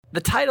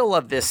the title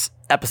of this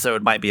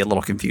episode might be a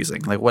little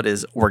confusing. Like, what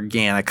is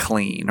organic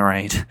clean,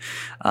 right?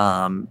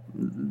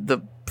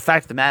 The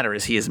fact of the matter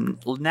is he has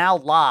now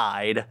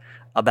lied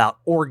about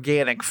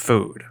organic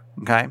food,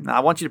 okay? Now, I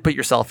want you to put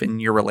yourself in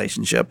your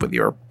relationship with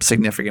your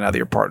significant other,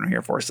 your partner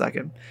here for a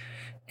second.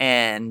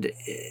 And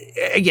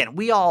again,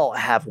 we all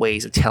have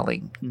ways of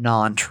telling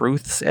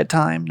non-truths at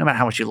times, no matter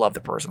how much you love the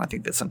person. I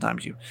think that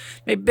sometimes you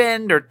may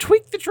bend or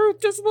tweak the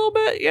truth just a little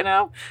bit, you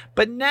know?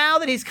 But now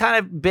that he's kind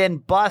of been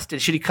busted,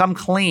 should he come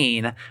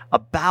clean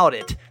about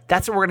it?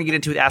 That's what we're going to get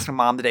into with Ask My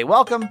Mom today.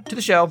 Welcome to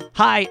the show.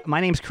 Hi, my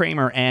name's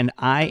Kramer, and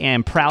I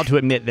am proud to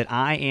admit that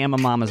I am a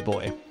mama's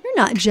boy. You're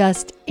not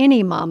just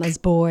any mama's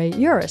boy,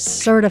 you're a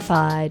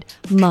certified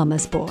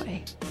mama's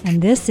boy.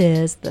 And this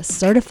is the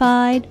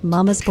Certified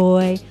Mama's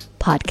Boy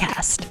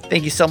Podcast.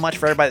 Thank you so much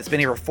for everybody that's been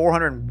here for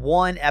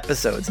 401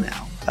 episodes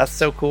now. That's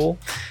so cool.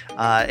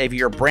 If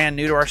you're brand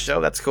new to our show,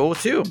 that's cool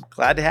too.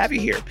 Glad to have you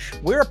here.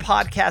 We're a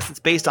podcast that's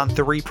based on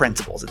 3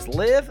 principles. It's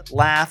live,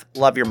 laugh,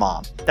 love your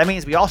mom. That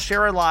means we all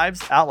share our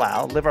lives out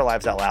loud, live our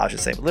lives out loud, I should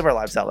say, but live our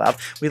lives out loud.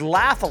 We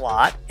laugh a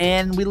lot,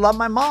 and we love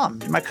my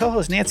mom. My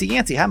co-host, Nancy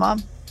Yancey. Hi,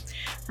 Mom.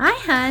 Hi,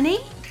 honey.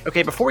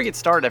 Okay, before we get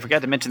started, I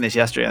forgot to mention this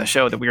yesterday on the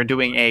show that we are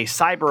doing a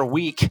Cyber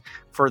Week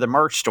for the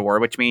merch store,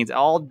 which means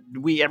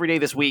every day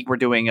this week we're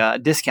doing a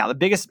discount.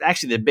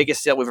 The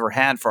biggest sale we've ever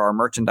had for our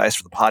merchandise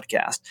for the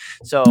podcast.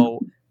 So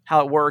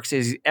how it works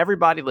is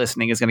everybody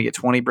listening is going to get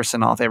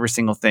 20% off every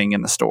single thing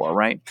in the store,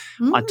 right?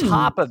 On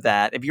top of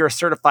that, if you're a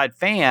certified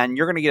fan,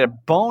 you're going to get a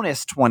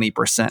bonus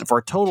 20% for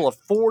a total of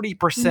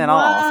 40%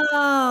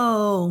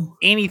 off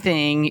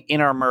anything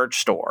in our merch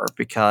store,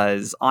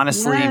 because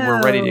honestly,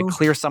 we're ready to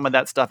clear some of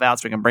that stuff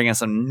out so we can bring in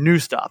some new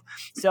stuff.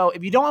 So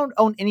if you don't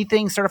own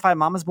anything Certified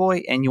Mama's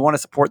Boy and you want to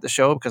support the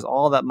show, because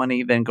all that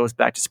money then goes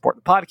back to support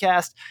the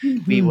podcast,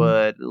 we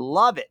would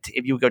love it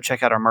if you would go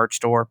check out our merch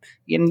store.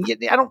 And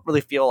I don't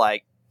really feel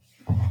like,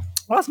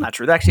 well, that's not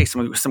true. There's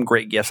actually some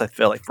great gifts, I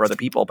feel like, for other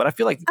people. But I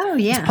feel like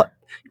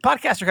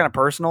podcasts are kind of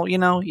personal, you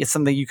know? It's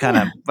something you kind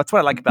of – that's what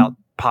I like about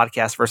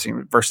podcasts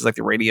versus like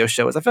the radio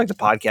show is I feel like the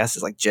podcast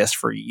is like just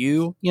for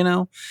you, you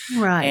know?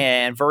 Right.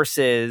 And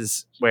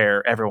versus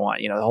where everyone,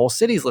 you know, the whole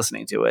city's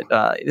listening to it.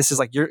 This is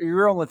like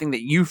your only thing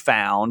that you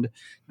found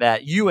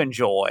that you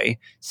enjoy.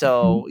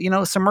 So, you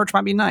know, some merch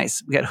might be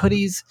nice. We got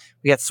hoodies.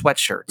 We got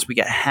sweatshirts. We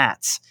got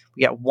hats.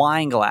 We got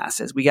wine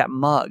glasses. We got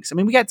mugs. I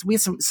mean, we have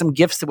some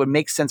gifts that would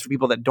make sense for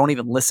people that don't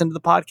even listen to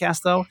the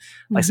podcast, though,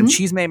 like some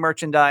Cheese May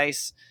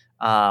merchandise.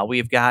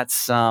 We've got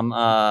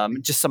some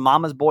just some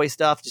Mama's Boy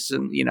stuff, just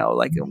some, you know,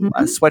 like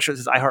a sweatshirt that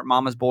says I Heart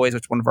Mama's Boys,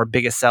 which is one of our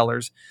biggest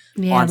sellers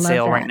on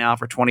sale right now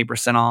for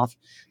 20% off.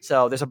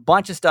 So there's a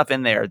bunch of stuff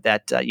in there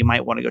that you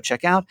might want to go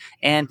check out.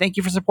 And thank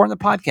you for supporting the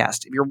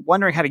podcast. If you're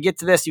wondering how to get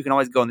to this, you can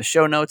always go in the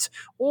show notes,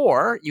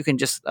 or you can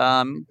just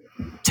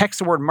text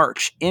the word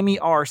merch,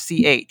 MERCH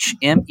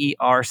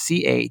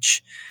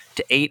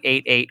to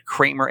 888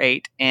 Kramer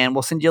 8, and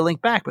we'll send you a link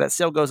back. But that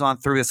sale goes on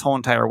through this whole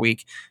entire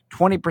week.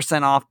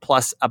 20% off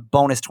plus a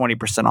bonus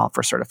 20% off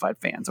for certified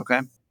fans,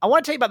 okay? I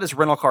want to tell you about this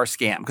rental car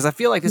scam because I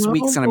feel like this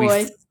week's going to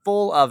be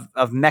full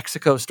of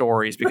Mexico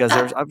stories because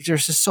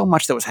there's just so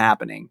much that was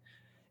happening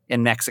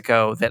in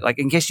Mexico that, like,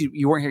 in case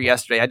you weren't here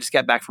yesterday, I just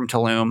got back from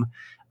Tulum.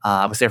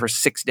 I was there for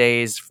 6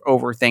 days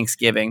over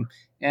Thanksgiving.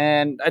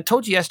 And I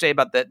told you yesterday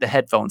about the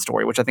headphone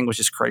story, which I think was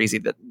just crazy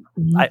that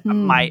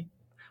my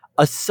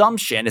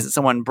assumption is that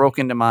someone broke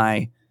into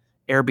my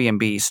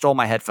Airbnb, stole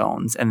my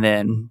headphones, and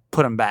then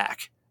put them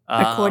back.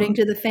 According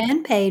to the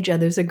fan page,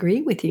 others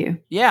agree with you.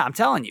 Yeah, I'm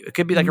telling you. It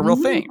could be like a real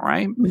thing,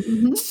 right?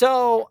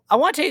 So I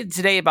want to tell you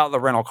today about the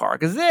rental car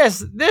because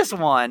this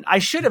one, I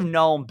should have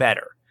known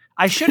better.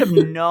 I should have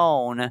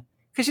known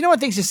because you know when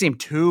things just seem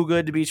too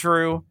good to be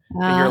true?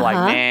 And you're like,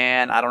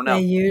 man, I don't know.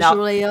 They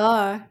usually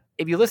are.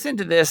 If you listen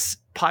to this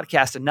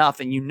podcast enough,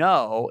 then you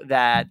know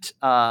that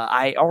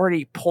I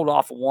already pulled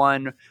off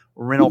one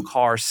rental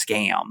car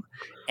scam.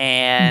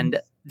 And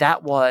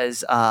that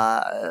was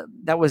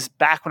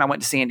back when I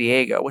went to San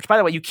Diego, which, by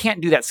the way, you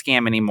can't do that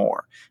scam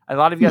anymore. A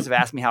lot of you guys have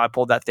asked me how I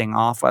pulled that thing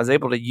off. I was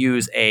able to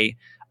use a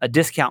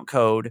discount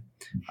code,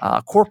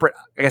 a corporate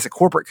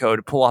code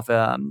to pull off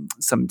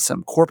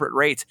some corporate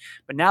rates.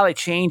 But now they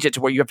changed it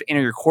to where you have to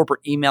enter your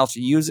corporate email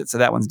to use it. So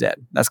that one's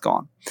dead. That's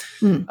gone.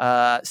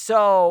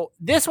 So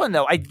this one,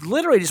 though, I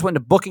literally just went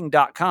to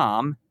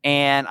booking.com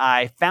and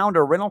I found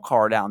a rental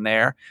car down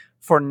there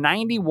for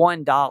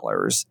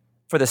 $91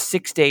 for the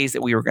 6 days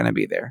that we were going to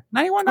be there.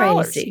 $91.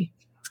 Crazy.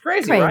 It's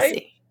crazy,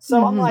 right?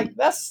 So I'm like,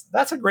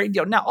 that's a great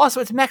deal. Now, also,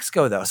 it's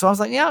Mexico, though. So I was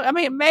like, yeah, I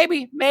mean,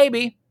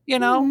 maybe, you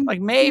know,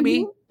 like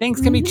maybe things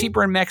can be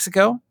cheaper in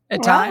Mexico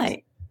at times.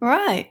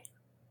 Right.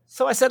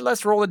 So I said,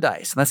 let's roll the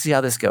dice. Let's see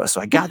how this goes.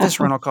 So I got this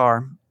rental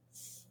car.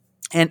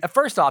 And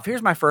first off,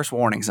 here's my first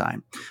warning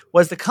sign.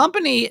 Was the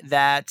company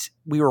that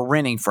we were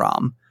renting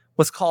from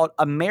was called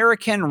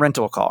American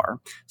Rental Car.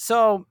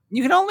 So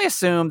you can only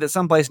assume that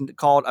someplace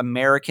called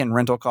American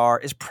Rental Car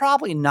is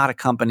probably not a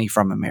company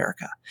from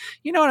America.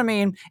 You know what I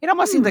mean? It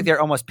almost seems like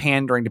they're almost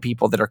pandering to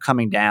people that are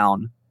coming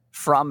down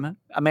from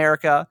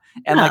America,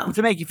 and No. like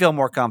to make you feel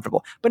more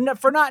comfortable. But not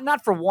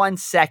for 1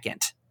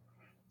 second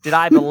did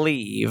I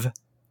believe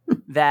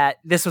that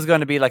this was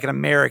going to be like an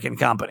American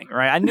company,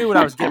 right? I knew what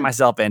I was getting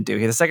myself into.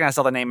 The second I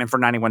saw the name in for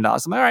 $91,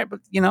 I'm like, all right, but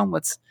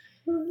let's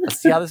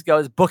see how this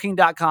goes.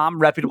 Booking.com,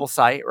 reputable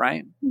site,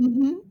 right?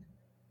 Mm-hmm.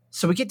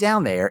 So we get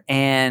down there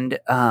and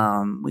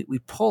we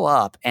pull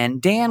up,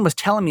 and Dan was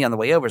telling me on the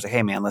way over, he's like,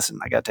 hey man, listen,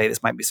 I got to tell you,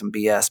 this might be some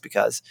BS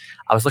because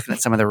I was looking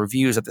at some of the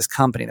reviews of this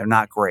company. They're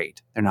not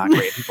great.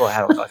 People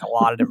have like a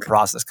lot of different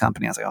pros of this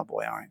company. I was like, oh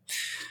boy, all right.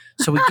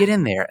 So we get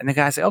in there, and the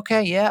guy's like,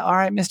 okay, yeah, all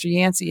right, Mr.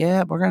 Yancey,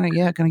 yeah, we're gonna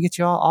get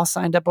you all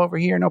signed up over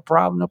here, no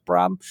problem.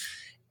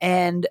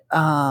 And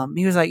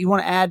he was like, you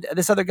want to add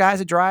this other guy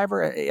as a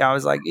driver? I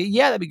was like,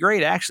 yeah, that'd be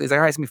great, actually. He's like,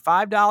 all right, it's going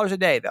to be $5 a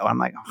day, though. I'm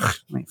like,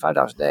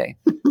 $5 a day?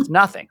 It's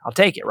nothing. I'll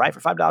take it, right, for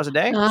 $5 a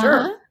day?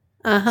 Sure.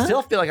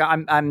 Still feel like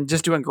I'm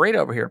just doing great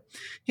over here.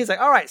 He's like,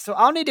 all right, so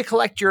I'll need to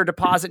collect your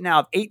deposit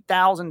now of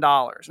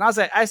 $8,000.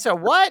 And I said,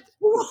 what?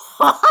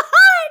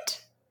 What?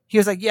 He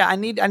was like, yeah, I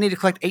need to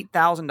collect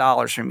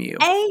 $8,000 from you.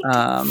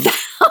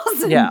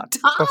 $8,000? Yeah,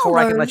 before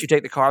I can let you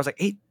take the car. I was like,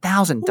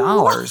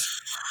 $8,000?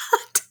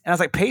 And I was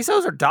like,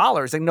 pesos or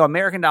dollars? Like, no,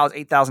 American dollars,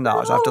 $8,000. I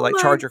have to like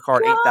charge your car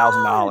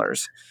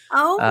 $8,000.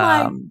 Oh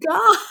my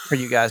God. For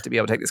you guys to be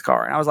able to take this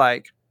car. And I was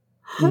like,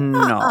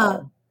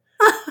 no,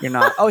 you're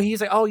not. Oh,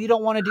 he's like, oh, you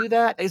don't want to do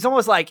that? It was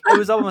almost like,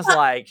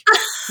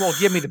 well,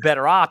 give me the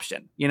better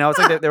option. It's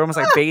like they're almost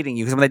like baiting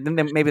you, because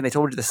maybe they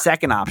told you the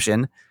second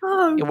option,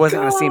 it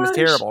wasn't going to seem as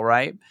terrible,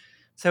 right?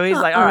 So he's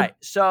like, all right,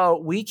 so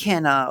we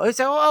can, yeah,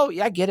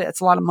 I get it. It's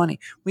a lot of money.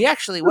 We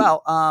actually,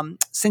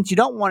 since you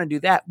don't want to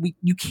do that,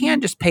 you can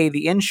just pay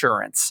the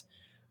insurance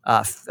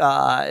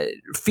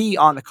fee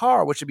on the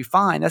car, which would be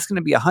fine. That's going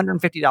to be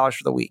 $150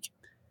 for the week.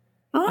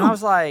 Oh. And I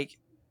was like,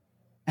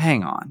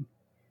 hang on.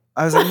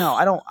 I was like, no,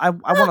 I don't. I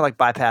want to like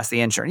bypass the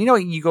insurance.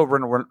 You go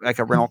rent like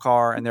a rental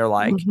car, and they're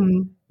like,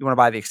 you want to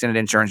buy the extended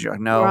insurance? You're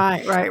like, no.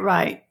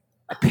 Right.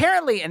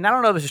 Apparently, and I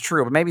don't know if this is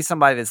true, but maybe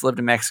somebody that's lived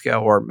in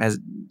Mexico or has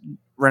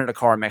rented a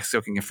car in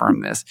Mexico can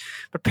confirm this.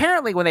 But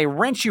apparently, when they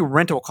rent you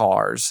rental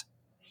cars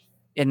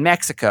in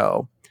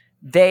Mexico,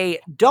 they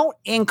don't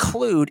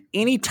include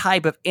any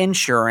type of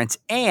insurance,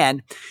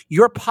 and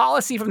your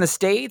policy from the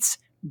States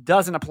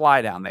doesn't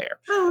apply down there.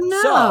 Oh,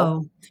 no.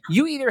 So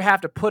you either have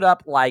to put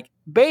up like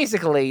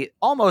basically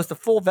almost the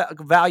full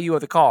value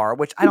of the car,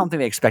 which I don't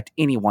think they expect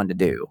anyone to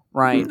do,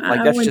 right?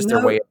 Like that's just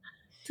their way of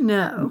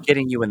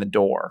getting you in the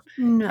door.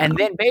 No. And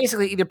then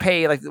basically either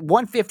pay like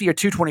 $150 or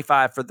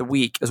 $225 for the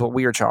week is what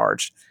we were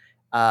charged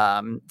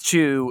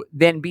to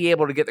then be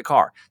able to get the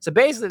car. So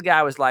basically the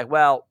guy was like,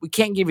 well, we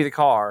can't give you the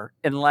car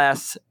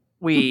unless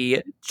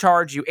we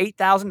charge you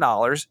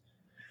 $8,000.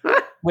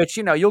 Which,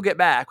 you'll get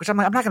back, which I'm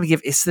like, I'm not going to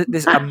give this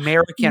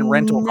American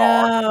rental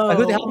car. Like,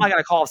 who the hell am I going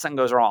to call if something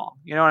goes wrong?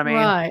 You know what I mean?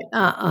 Right.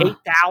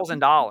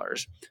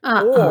 $8,000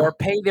 or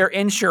pay their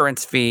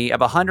insurance fee of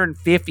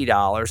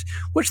 $150,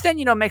 which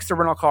then, makes the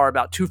rental car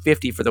about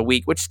 $250 for the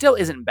week, which still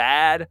isn't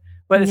bad,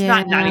 but it's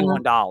not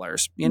 $91, Right.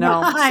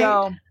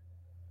 So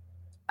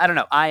I don't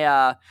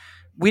know.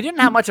 We didn't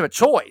have much of a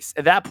choice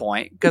at that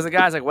point because the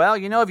guy's like, well,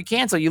 if you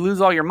cancel, you lose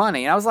all your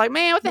money. And I was like,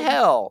 man, what the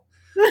hell?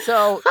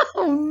 So,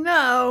 oh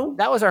no,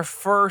 that was our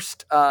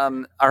first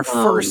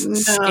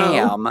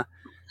scam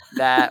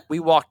that we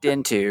walked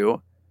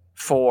into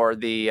for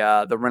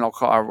the rental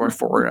car, or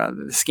for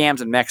the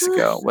scams in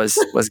Mexico was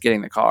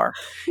getting the car.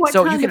 What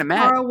so kind you can of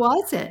imagine, car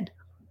was it?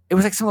 It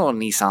was like some little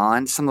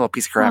Nissan, some little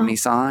piece of crap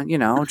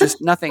Nissan,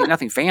 just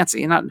nothing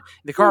fancy.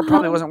 The car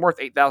probably wasn't worth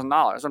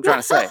 $8,000. I'm trying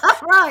to say.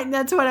 Right,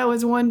 that's what I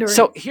was wondering.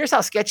 So here's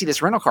how sketchy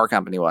this rental car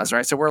company was,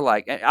 right? So we're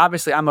like,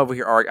 obviously, I'm over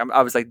here.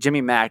 I was like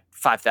Jimmy Mac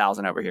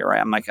 5,000 over here, right?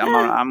 I'm like,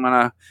 I'm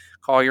gonna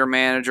call your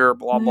manager,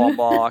 blah blah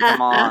blah.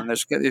 Come on,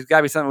 there's got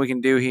to be something we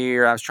can do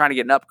here. I was trying to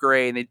get an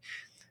upgrade.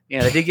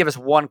 And they did give us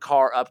one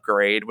car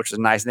upgrade, which was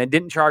nice, and they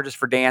didn't charge us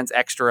for Dan's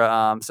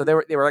extra. So they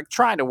were like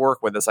trying to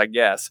work with us, I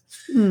guess.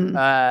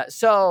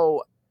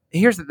 So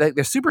here's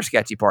the super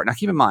sketchy part. Now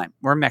keep in mind,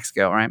 we're in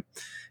Mexico, right?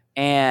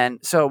 And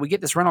so we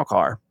get this rental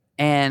car,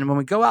 and when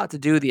we go out to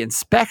do the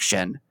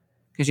inspection,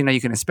 because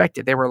you can inspect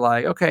it, they were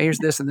like, okay, here's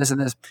this and this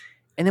and this,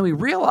 and then we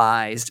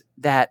realized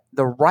that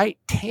the right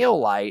tail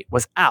light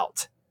was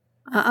out.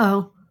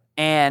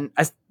 And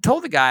I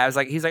told the guy,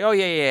 he's like, oh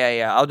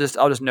yeah. I'll just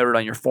note it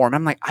on your form.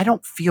 I'm like, I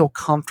don't feel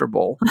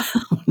comfortable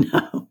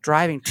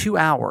driving 2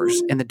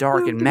 hours in the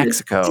dark in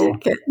Mexico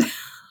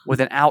with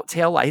an out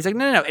tail light. He's like,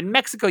 no. In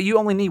Mexico, you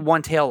only need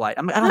one tail light.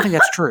 I'm like, I don't think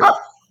that's true. I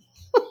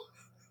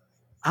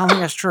don't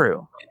think that's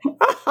true.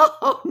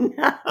 Oh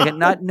no!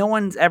 Like, no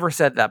one's ever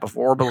said that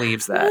before or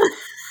believes that.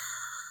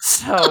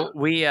 So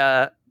we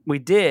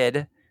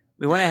did.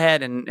 We went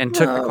ahead and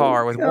took the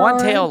car with one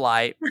tail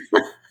light.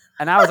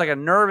 And I was like a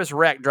nervous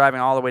wreck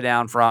driving all the way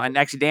down from, and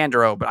actually Dan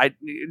drove, but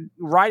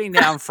riding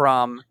down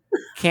from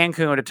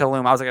Cancun to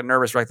Tulum, I was like a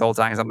nervous wreck the whole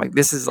time. Because I'm like,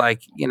 this is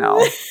like,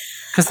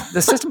 because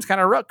the system's kind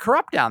of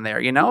corrupt down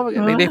there,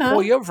 They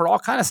pull you over for all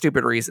kind of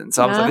stupid reasons.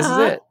 So I was like, this is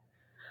it.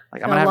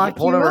 Like, I'm going to have to be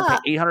pulled over and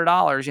pay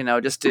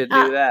 $800, just to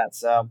do that.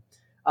 So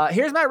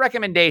Here's my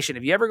recommendation.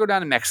 If you ever go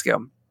down to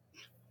Mexico,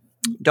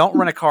 don't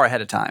rent a car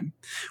ahead of time.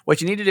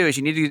 What you need to do is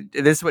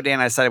this is what Dan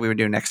and I decided we would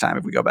do next time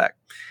if we go back,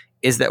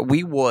 is that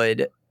we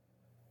would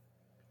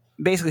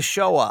basically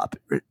show up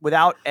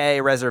without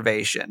a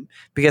reservation,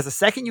 because the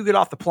second you get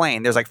off the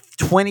plane, there's like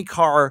 20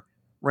 car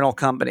rental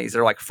companies that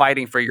are like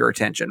fighting for your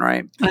attention,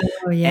 right?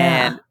 Oh,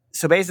 yeah. And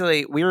so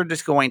basically we were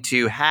just going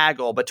to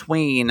haggle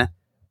between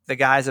the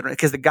guys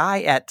because the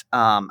guy at,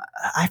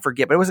 I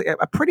forget, but it was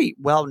a pretty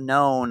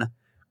well-known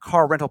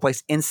car rental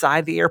place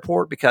inside the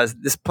airport, because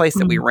this place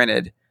that we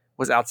rented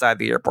was outside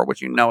the airport,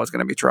 which is going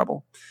to be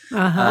trouble.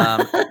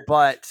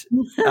 But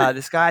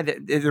this guy that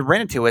it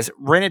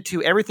rented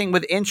to everything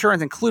with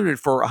insurance included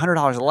for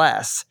 $100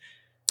 less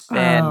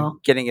than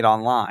getting it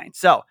online.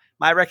 So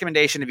my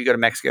recommendation, if you go to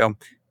Mexico,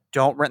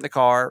 don't rent the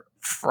car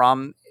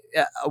from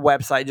a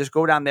website. Just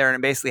go down there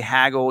and basically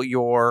haggle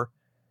your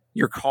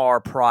car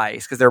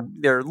price, because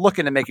they're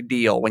looking to make a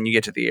deal when you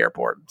get to the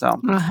airport.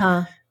 So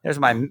there's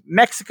my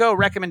Mexico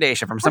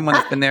recommendation from someone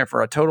that's been there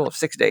for a total of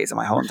 6 days in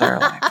my whole entire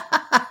life.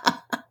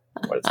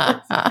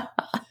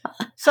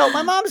 So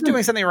my mom's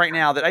doing something right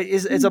now that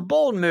is a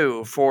bold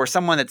move for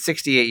someone that's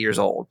 68 years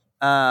old,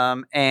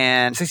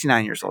 and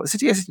 69 years old.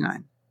 68,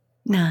 69.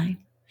 9.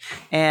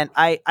 And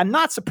I'm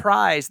not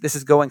surprised this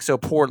is going so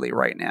poorly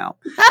right now,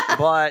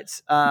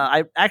 but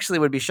I actually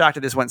would be shocked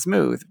if this went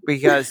smooth,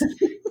 because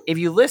if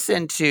you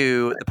listen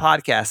to the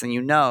podcast and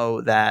you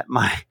know that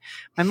my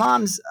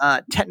mom's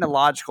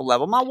technological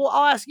level, Mom, well,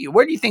 I'll ask you,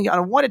 where do you think on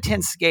a 1 to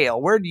 10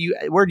 scale, where do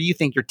you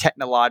think your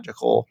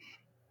technological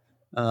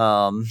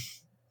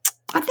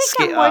I think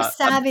I'm more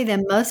savvy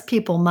than most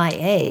people my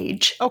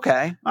age.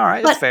 Okay. All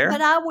right. That's fair.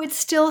 But I would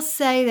still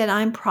say that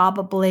I'm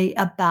probably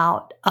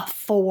about a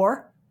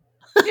 4.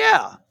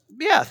 Yeah.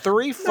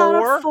 3, 4.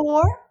 Not a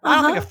 4.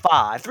 I don't think a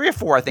 5. 3 or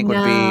 4, I think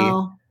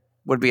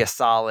would be a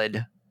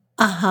solid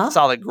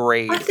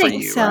grade for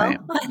you. Right?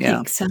 I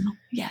think so.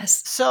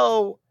 Yes.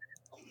 So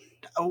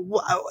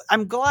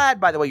I'm glad,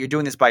 by the way, you're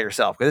doing this by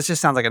yourself, because this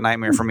just sounds like a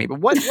nightmare for me.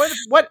 But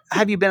what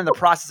have you been in the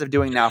process of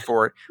doing now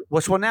for it?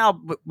 Which will now,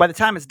 by the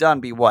time it's done,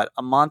 be what,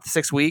 a month,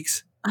 6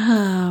 weeks?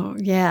 Oh,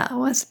 yeah.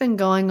 Well, it's been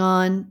going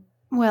on.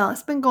 Well,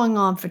 it's been going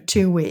on for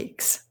 2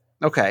 weeks.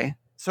 Okay.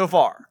 So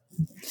far.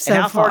 And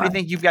how far do you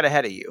think you've got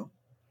ahead of you?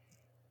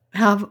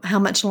 How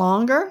much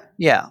longer?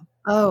 Yeah.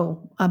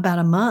 Oh, about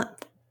a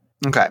month.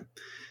 Okay.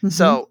 Mm-hmm.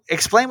 So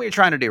explain what you're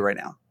trying to do right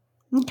now.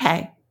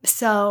 Okay.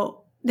 So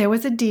there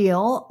was a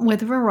deal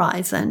with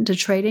Verizon to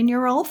trade in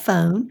your old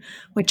phone,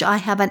 which I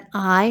have an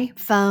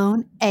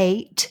iPhone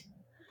 8.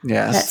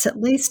 Yes. That's at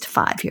least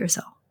 5 years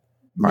old.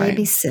 Right.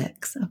 Maybe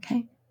 6.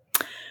 Okay.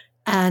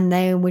 And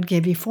they would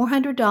give you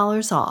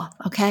 $400 off.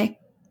 Okay.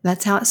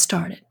 That's how it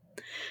started.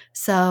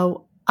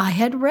 So I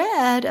had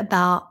read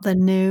about the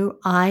new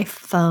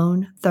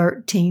iPhone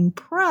 13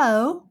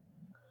 Pro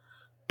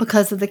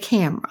because of the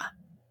camera.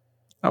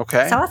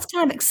 Okay. So I was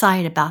kind of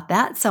excited about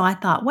that. So I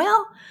thought,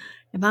 well,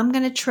 if I'm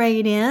going to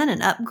trade in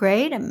and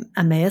upgrade,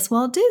 I may as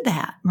well do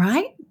that,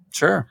 right?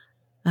 Sure.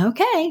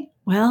 Okay.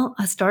 Well,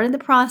 I started the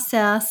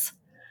process,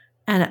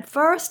 and at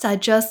first I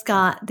just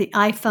got the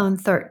iPhone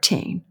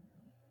 13,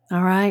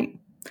 all right,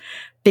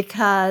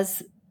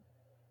 because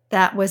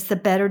that was the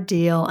better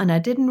deal, and I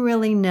didn't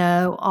really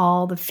know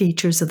all the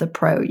features of the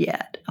Pro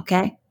yet,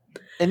 okay?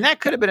 And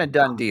that could have been a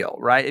done deal,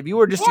 right? If you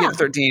were just to get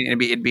 13,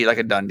 it'd be like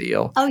a done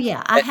deal. Oh,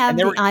 yeah. I have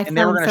the iPhone 13. And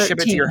they were going to ship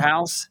it to your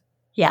house?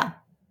 Yeah.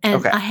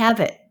 And I have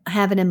it. I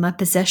have it in my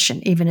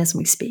possession even as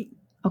we speak.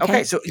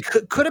 Okay. So it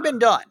could have been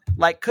done.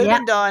 Could have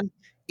been done.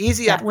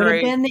 Easy that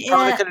upgrade.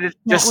 Probably could have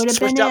just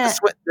switched out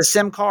the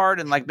SIM card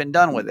and been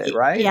done with it,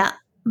 right? Yeah.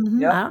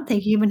 Mm-hmm. Yep. I don't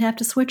think you even have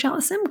to switch out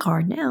the SIM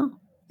card now.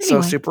 So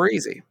Anyway. super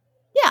easy.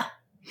 Yeah.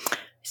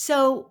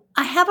 So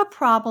I have a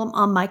problem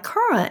on my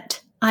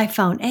current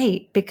iPhone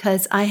 8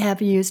 because I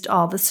have used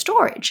all the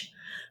storage,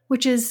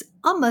 which is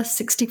almost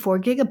 64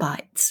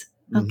 gigabytes.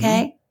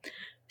 Okay. Mm-hmm.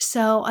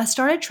 So I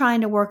started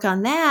trying to work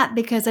on that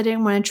because I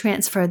didn't want to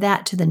transfer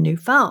that to the new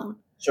phone.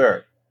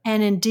 Sure.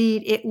 And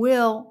indeed, it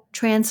will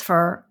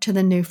transfer to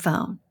the new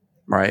phone.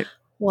 Right.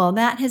 Well,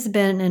 that has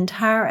been an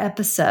entire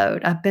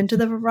episode. I've been to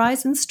the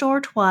Verizon store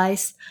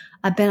twice.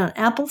 I've been on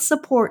Apple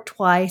support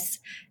twice.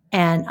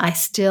 And I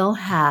still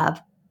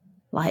have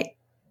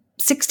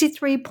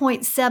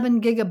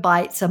 63.7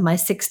 gigabytes of my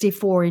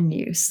 64 in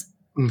use.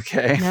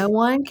 Okay. No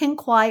one can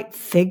quite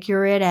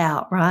figure it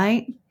out,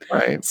 right?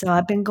 Right. So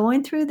I've been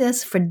going through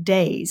this for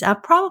days. I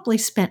probably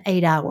spent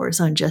 8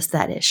 hours on just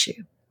that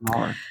issue.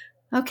 All right.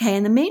 Okay.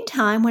 In the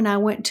meantime, when I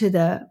went to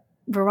the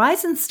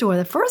Verizon store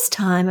the first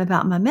time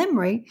about my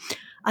memory,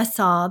 I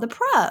saw the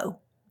Pro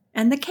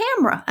and the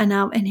camera.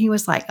 And he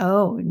was like,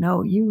 oh,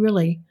 no, you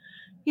really,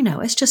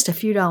 it's just a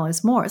few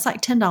dollars more. It's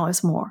like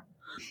 $10 more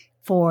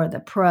for the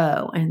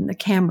Pro, and the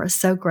camera is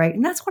so great.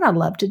 And that's what I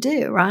love to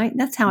do, right?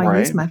 That's how I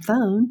use my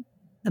phone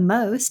the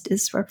most,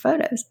 is for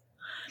photos.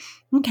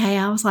 Okay,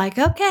 I was like,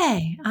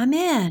 okay, I'm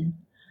in.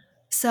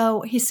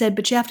 So he said,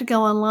 but you have to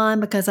go online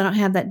because I don't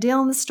have that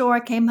deal in the store. I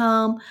came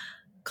home,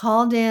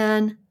 called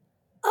in.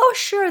 Oh,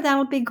 sure, that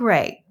would be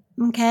great.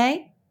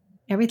 Okay.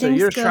 Everything's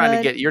you're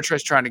good. you're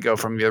just trying to go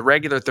from the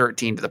regular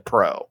 13 to the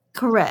Pro.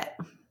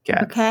 Correct. Okay.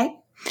 Okay.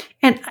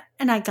 And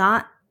I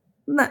got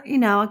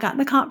I got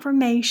the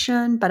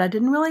confirmation, but I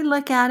didn't really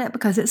look at it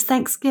because it's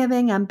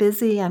Thanksgiving. I'm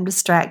busy. I'm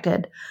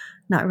distracted.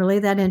 Not really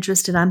that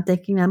interested. I'm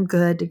thinking I'm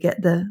good to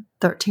get the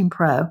 13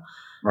 Pro.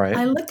 Right.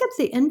 I look at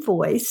the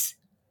invoice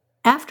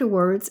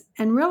afterwards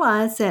and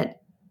realize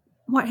that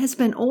what has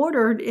been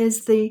ordered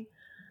is the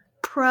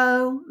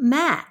Pro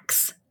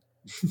Max,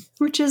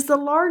 which is the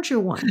larger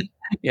one.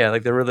 Yeah,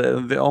 like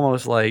the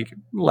almost like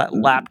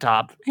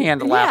laptop,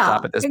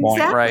 laptop at this point,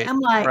 exactly. right? I'm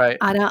like, right.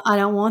 I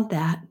don't want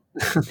that.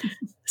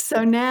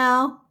 So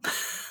now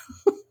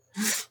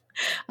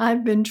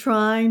I've been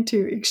trying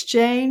to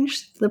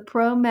exchange the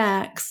Pro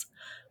Max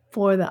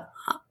for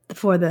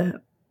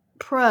the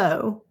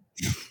Pro.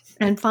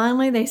 And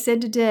finally they said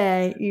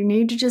today, you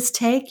need to just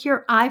take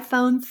your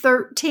iPhone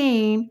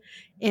 13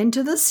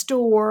 into the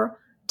store,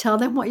 tell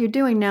them what you're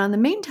doing. Now, in the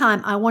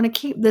meantime, I want to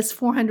keep this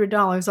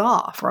 $400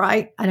 off,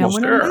 right? I don't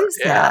want to lose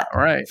that.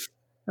 Right.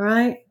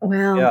 Right?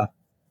 Well,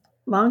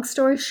 long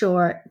story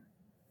short,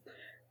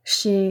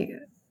 she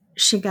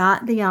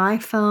got the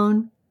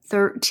iPhone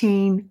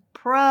 13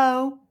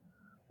 Pro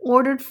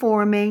ordered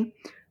for me,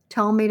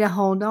 told me to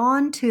hold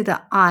on to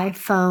the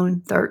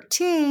iPhone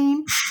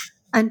 13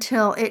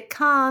 until it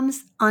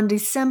comes on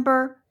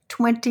December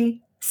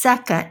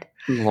 22nd.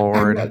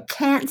 Lord. And they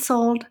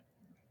canceled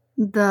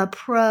the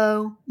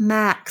Pro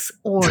Max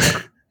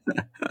order.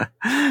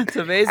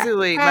 So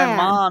basically, my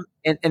mom,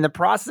 in the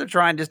process of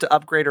trying just to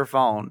upgrade her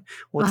phone,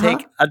 will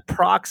take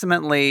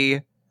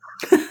approximately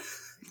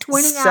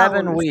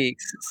 7 hours.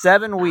 weeks.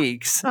 7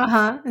 weeks.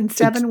 In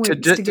 7 weeks to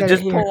get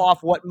just it here. pull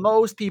off what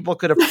most people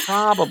could have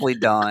probably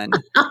done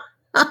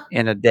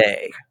in a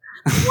day.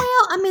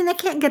 Well, I mean, they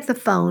can't get the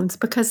phones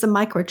because the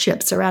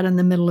microchips are out in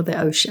the middle of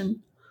the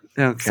ocean.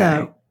 Okay.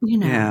 So,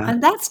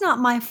 and that's not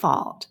my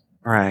fault.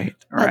 Right.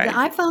 But the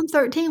iPhone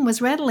 13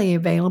 was readily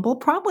available,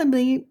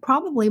 probably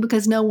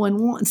because no one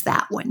wants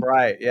that one.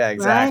 Right. Yeah,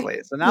 exactly.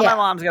 Right? So now my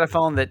mom's got a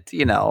phone that,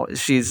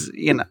 she's,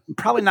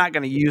 probably not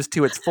going to use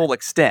to its full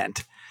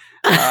extent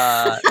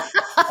at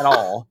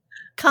all.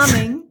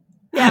 Coming.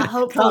 Yeah,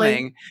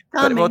 hopefully.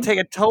 But it will take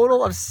a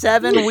total of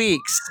 7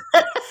 weeks.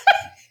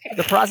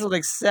 The process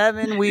of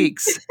 7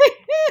 weeks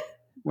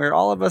where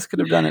all of us could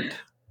have done it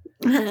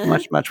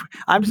much.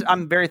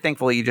 I'm very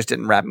thankful you just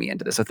didn't wrap me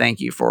into this. So thank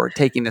you for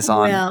taking this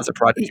on as a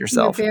project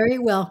yourself. You're very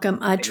welcome.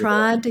 I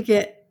tried to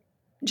get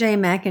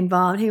J-Mac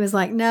involved. He was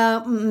like,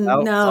 no.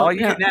 It's all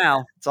you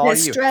now. It's all you. It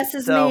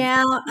stresses me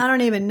out. I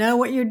don't even know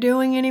what you're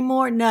doing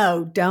anymore.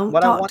 No, don't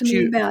talk to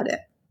me about it.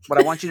 What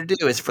I want you to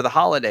do is for the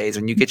holidays,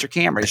 when you get your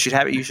camera, you should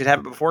have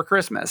it before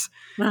Christmas.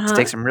 To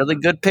take some really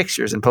good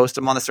pictures and post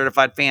them on the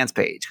Certified Fans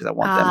page because I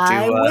want them to.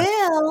 I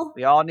will.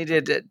 We all need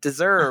to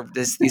deserve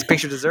this. These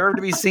pictures deserve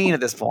to be seen at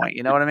this point.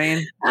 You know what I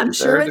mean? I'm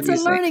sure it's a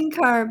learning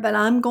curve, but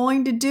I'm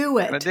going to do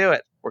it.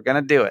 We're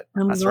going to do it.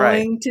 That's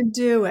right. I'm going to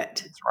do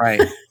it. That's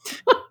right.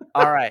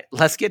 All right.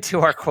 Let's get to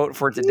our quote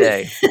for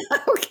today.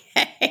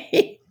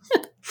 Okay.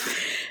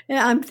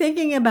 I'm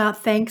thinking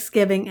about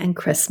Thanksgiving and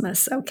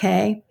Christmas,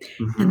 okay?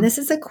 Mm-hmm. And this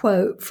is a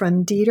quote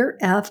from Dieter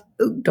F.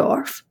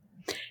 Uchtdorf.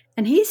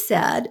 And he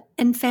said,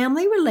 in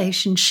family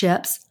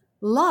relationships,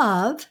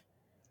 love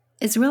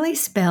is really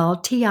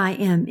spelled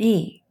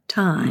T-I-M-E,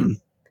 time.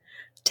 Mm.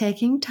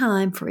 Taking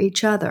time for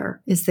each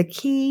other is the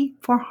key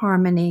for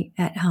harmony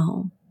at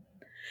home.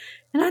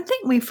 And I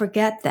think we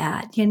forget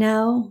that,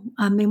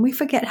 we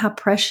forget how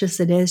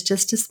precious it is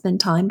just to spend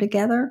time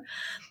together.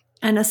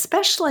 And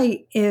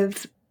especially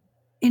if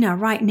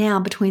right now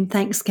between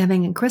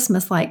Thanksgiving and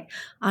Christmas, like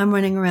I'm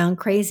running around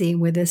crazy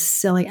with this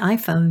silly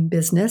iPhone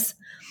business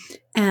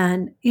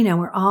and,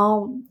 we're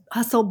all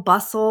hustle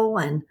bustle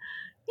and,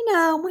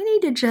 we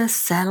need to just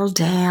settle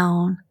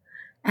down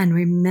and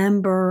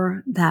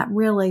remember that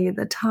really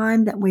the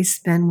time that we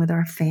spend with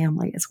our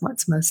family is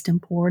what's most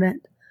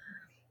important,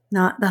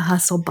 not the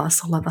hustle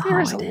bustle of the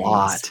holidays.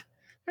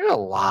 There's a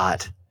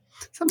lot.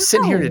 So I'm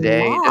sitting here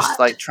today just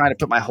trying to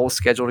put my whole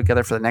schedule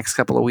together for the next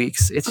couple of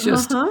weeks. It's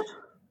just...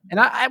 And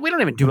we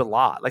don't even do a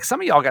lot. Like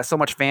some of y'all got so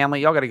much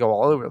family, y'all got to go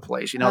all over the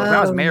place. When I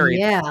was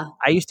married,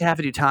 I used to have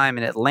to do time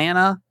in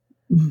Atlanta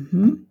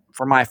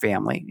for my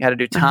family. I had to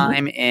do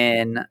time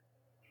in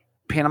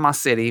Panama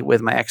City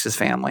with my ex's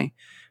family.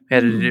 I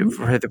had to do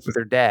it with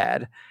her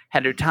dad.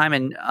 Had to do time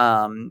in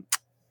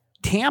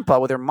Tampa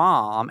with her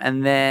mom,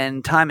 and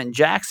then time in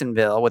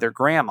Jacksonville with her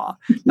grandma.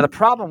 Now the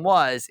problem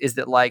is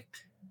that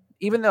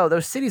even though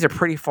those cities are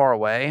pretty far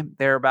away,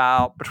 they're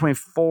about between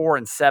 4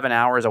 and 7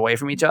 hours away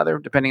from each other,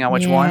 depending on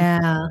which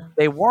one.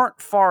 They weren't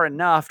far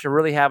enough to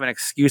really have an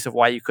excuse of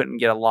why you couldn't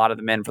get a lot of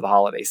them in for the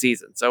holiday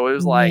season. So it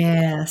was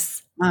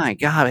my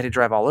God, I had to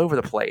drive all over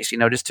the place,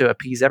 just to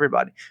appease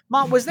everybody.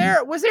 Mom, was there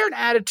an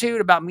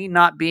attitude about me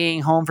not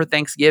being home for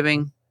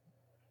Thanksgiving?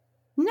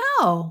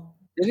 No.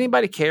 Did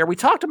anybody care? We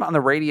talked about on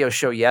the radio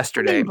show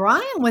yesterday.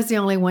 Brian was the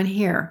only one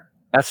here.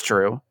 That's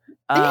true.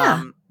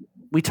 Yeah.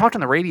 we talked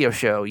on the radio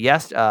show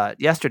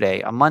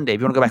yesterday, on Monday. If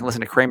you want to go back and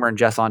listen to Kramer and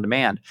Jess on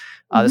demand,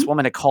 this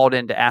woman had called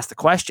in to ask the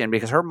question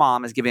because her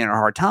mom is giving her a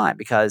hard time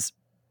because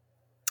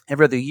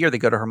every other year they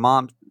go to her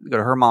mom's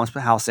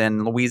house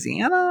in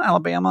Louisiana,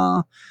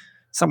 Alabama,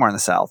 somewhere in the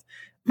South.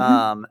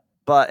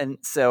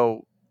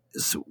 So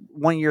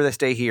one year they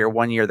stay here,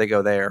 one year they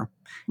go there,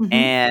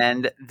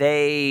 and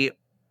they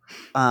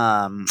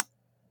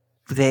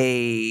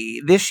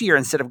this year,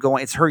 instead of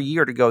going, it's her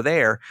year to go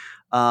there.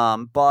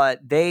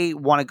 But they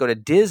want to go to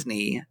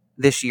Disney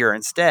this year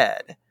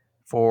instead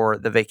for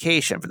the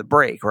vacation, for the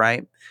break.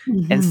 Right.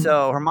 And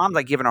so her mom's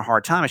like giving her a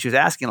hard time. And she was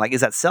asking, like,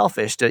 is that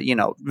selfish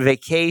to,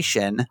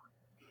 vacation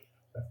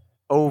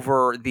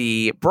over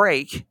the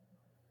break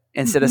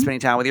instead of spending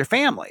time with your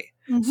family?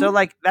 So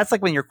like, that's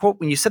like when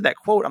you said that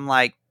quote, I'm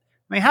like,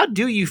 I mean, how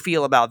do you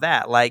feel about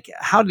that? Like,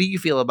 how do you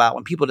feel about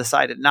when people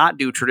decide to not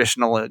do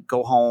traditional,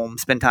 go home,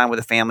 spend time with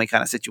a family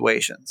kind of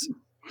situations?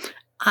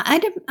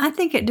 I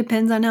think it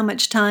depends on how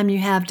much time you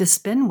have to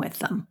spend with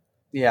them.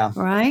 Yeah.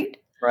 Right?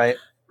 Right.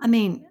 I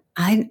mean,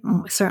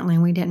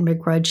 we didn't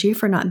begrudge you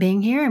for not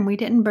being here, and we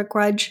didn't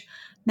begrudge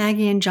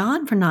Maggie and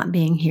John for not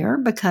being here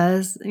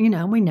because, we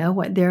know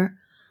what their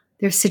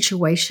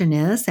situation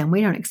is, and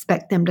we don't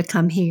expect them to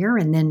come here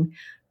and then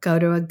go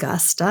to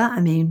Augusta.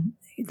 I mean,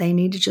 they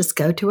need to just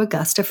go to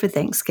Augusta for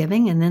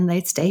Thanksgiving, and then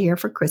they'd stay here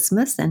for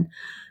Christmas, and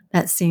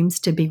that seems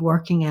to be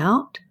working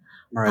out.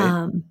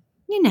 Right.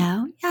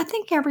 I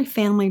think every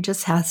family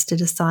just has to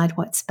decide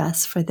what's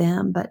best for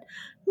them. But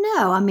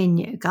no, I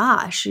mean,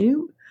 gosh,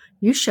 you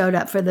showed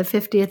up for the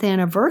 50th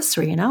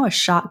anniversary, and I was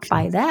shocked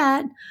by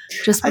that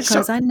just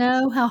because I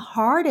know how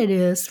hard it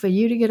is for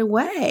you to get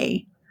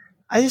away.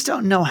 I just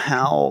don't know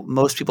how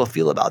most people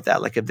feel about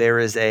that. Like if there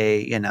is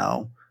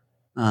everybody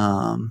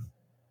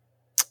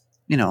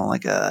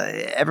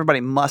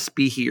must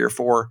be here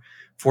for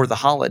the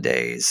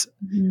holidays.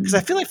 Because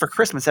I feel like for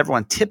Christmas,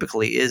 everyone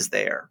typically is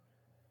there.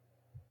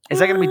 Is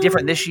that going to be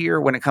different this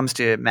year when it comes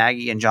to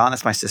Maggie and John?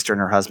 That's my sister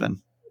and her husband.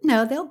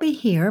 No, they'll be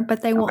here,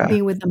 but they won't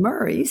be with the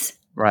Murrays.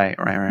 Right.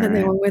 But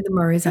they were with the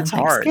Murrays on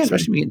Thanksgiving. Hard,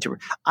 especially me.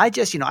 I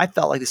just, I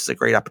felt like this is a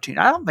great opportunity.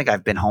 I don't think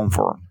I've been home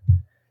for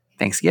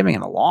Thanksgiving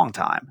in a long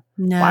time.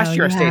 No, last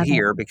year I stayed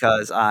here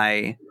because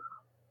it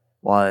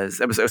was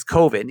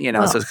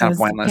COVID, so it's kind of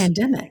pointless.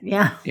 Pandemic,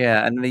 yeah.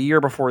 Yeah, and the year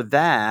before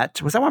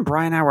that, was that when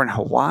Brian and I were in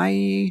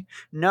Hawaii?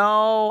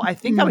 No, I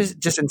think I was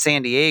just in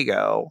San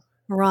Diego.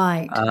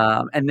 Right.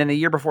 And then the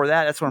year before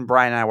that, that's when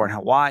Brian and I were in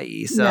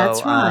Hawaii. So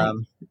that's right.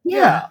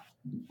 Yeah.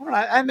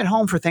 I haven't been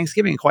home for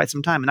Thanksgiving in quite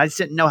some time, and I just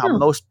didn't know how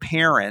most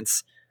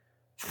parents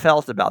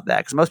felt about that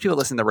because most people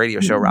listen to the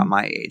radio show around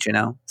my age,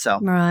 So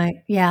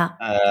right, yeah.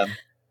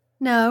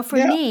 No, for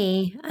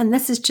me, and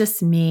this is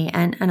just me,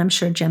 and I'm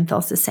sure Jim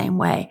feels the same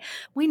way.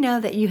 We know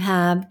that you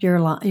have your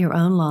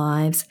own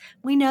lives.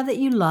 We know that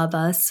you love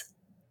us.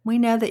 We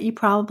know that you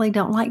probably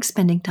don't like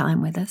spending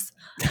time with us.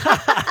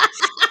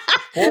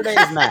 4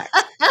 days max.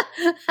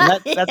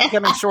 That's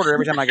becoming shorter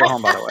every time I go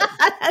home, by the way.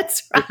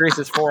 That's right. It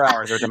decreases 4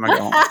 hours every time I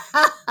go home.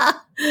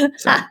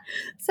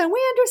 So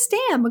we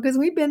understand because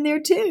we've been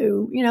there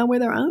too,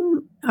 with our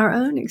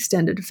own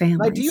extended family.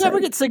 Like, do you ever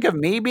get sick of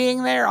me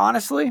being there,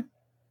 honestly?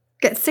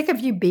 Get sick of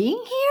you being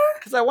here?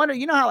 Because I wonder,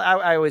 how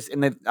I always,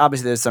 and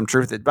obviously there's some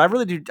truth to it, but I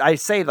really do, I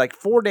say like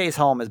 4 days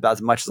home is about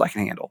as much as I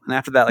can handle. And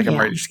after that, I'm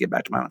ready to just get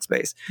back to my own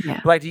space.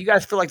 Yeah. But like, do you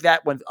guys feel like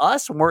that with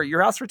us when we're at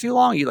your house for too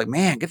long? You're like,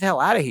 man, get the hell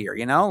out of here,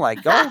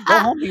 Like, go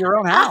home to your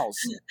own house.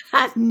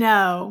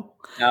 No,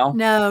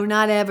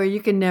 not ever. You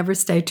can never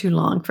stay too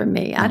long from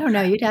me. I don't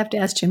know. You'd have to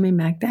ask Jimmy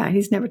Mac that.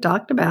 He's never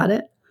talked about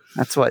it.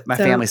 That's what my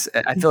family,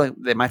 I feel like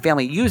that my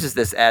family uses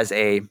this as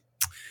a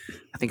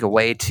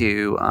way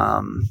to,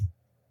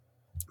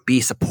 be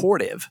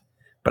supportive,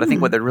 but I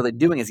think what they're really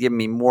doing is giving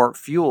me more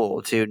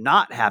fuel to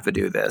not have to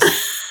do this.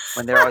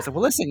 When they're always like,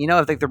 well, listen,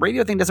 if the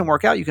radio thing doesn't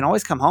work out, you can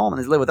always come home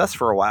and live with us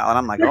for a while. And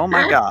I'm like, oh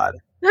my God,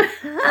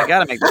 I got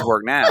to make this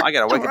work now. I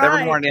got to wake up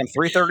every morning at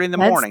 3:30 in the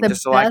morning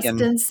just so I can. That's the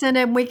best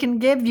incentive we can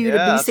give you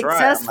to be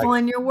successful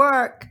in your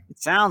work.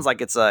 It sounds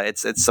like it's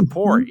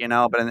support,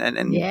 but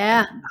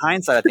in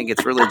hindsight, I think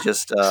it's really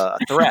just a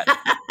threat.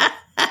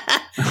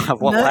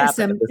 Of what will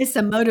happen. It's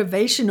a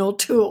motivational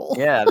tool.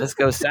 Yeah, this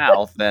goes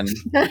south, then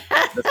this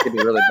could be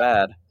really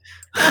bad.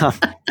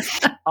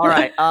 All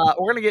right.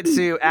 We're going to get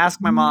to Ask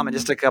My Mom in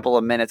just a couple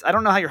of minutes. I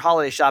don't know how your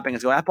holiday shopping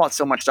is going. I bought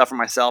so much stuff for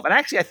myself. And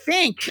actually, I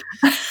think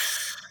I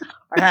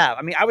have.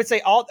 I mean, I would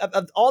say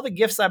all the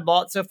gifts I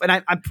bought so far,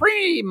 and I'm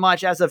pretty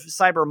much, as of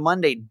Cyber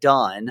Monday,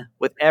 done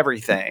with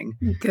everything.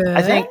 Good.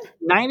 I think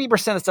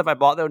 90% of stuff I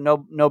bought, though, no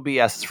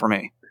BS is for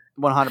me.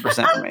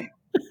 100% for me.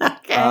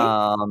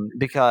 Okay.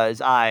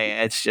 Because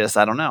I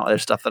don't know.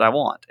 There's stuff that I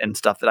want and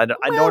stuff that I don't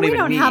even need. We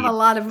don't have a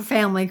lot of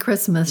family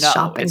Christmas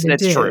shopping to do.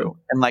 It's true.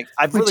 And like,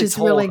 which is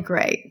really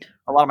great.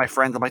 A lot of my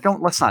friends, I'm like,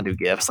 let's not do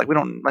gifts. Like,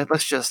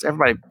 let's just,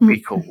 everybody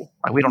be cool.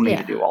 Like, we don't need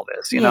to do all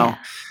this, know?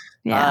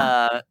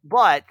 Yeah.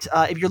 But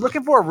if you're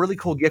looking for a really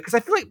cool gift, because I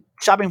feel like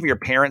shopping for your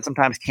parents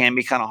sometimes can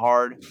be kind of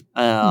hard.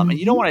 And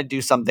you don't want to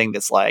do something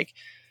that's like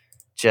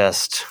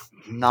just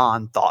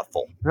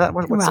non-thoughtful.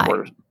 What's the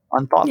word?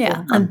 Unthoughtful.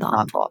 Yeah,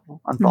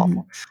 unthoughtful.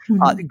 Unthoughtful.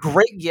 Mhm. The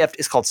great gift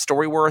is called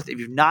Storyworth. If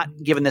you've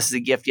not given this as a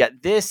gift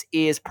yet, this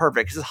is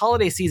perfect. Because it's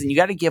holiday season, you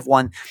got to give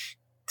one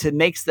to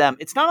makes them.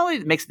 It's not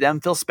only makes them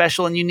feel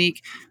special and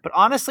unique, but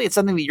honestly, it's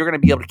something that you're going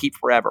to be able to keep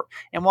forever.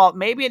 And while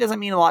maybe it doesn't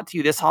mean a lot to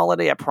you this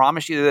holiday, I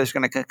promise you that there's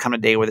going to come a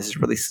day where this is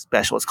really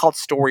special. It's called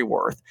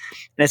Storyworth,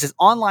 and it's this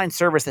online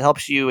service that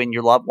helps you and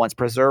your loved ones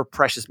preserve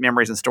precious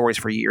memories and stories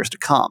for years to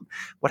come.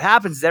 What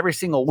happens is every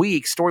single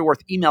week,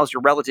 Storyworth emails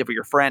your relative or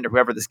your friend or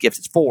whoever this gift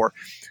is for,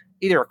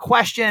 either a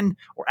question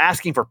or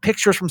asking for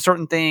pictures from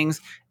certain things,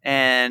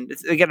 and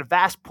they get a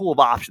vast pool of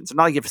options. So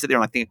not like you have to sit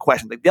there and think of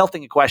questions. Like they'll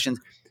think of questions.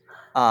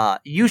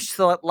 You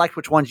select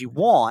which ones you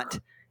want,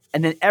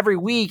 and then every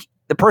week,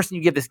 the person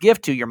you give this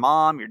gift to, your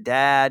mom, your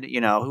dad,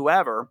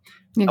 whoever,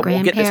 Your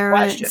will get this question.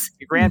 grandparents.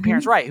 Your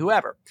grandparents, right?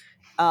 Whoever.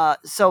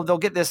 So they'll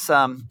get this.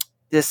 And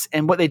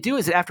what they do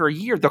is after a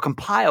year, they'll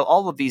compile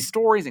all of these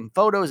stories and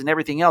photos and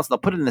everything else. And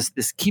they'll put it in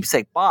this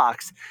keepsake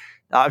box.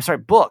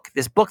 Book.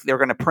 This book they're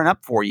going to print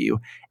up for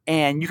you,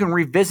 and you can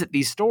revisit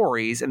these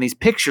stories and these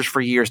pictures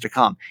for years to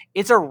come.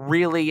 It's a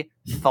really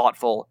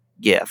thoughtful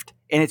gift,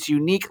 and it's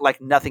unique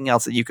like nothing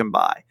else that you can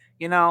buy.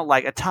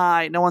 Like a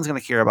tie, no one's going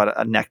to care about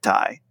a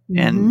necktie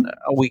in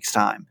a week's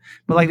time.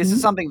 But like this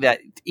is something that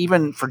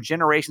even for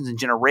generations and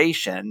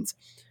generations,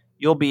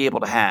 you'll be able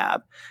to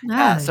have.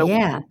 Pass it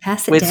down.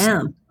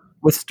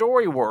 With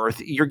Storyworth,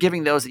 you're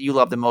giving those that you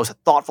love the most a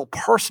thoughtful,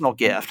 personal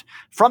gift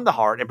from the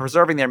heart and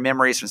preserving their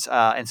memories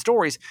and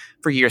stories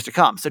for years to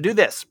come. So do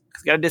this.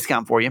 I've got a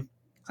discount for you.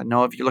 I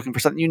know if you're looking for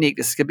something unique,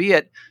 this could be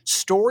it.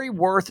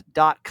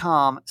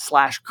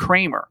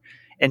 Storyworth.com/Kramer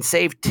and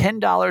save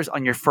 $10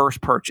 on your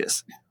first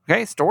purchase.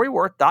 Okay,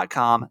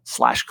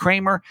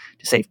 Storyworth.com/Kramer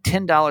to save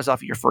 $10 off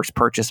of your first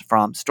purchase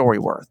from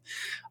Storyworth.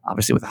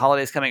 Obviously, with the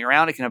holidays coming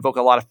around, it can evoke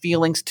a lot of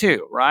feelings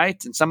too, right?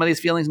 And some of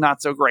these feelings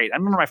not so great. I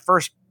remember my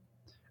first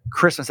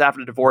Christmas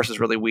after the divorce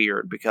is really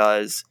weird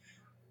because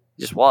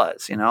it just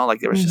was, like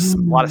there was just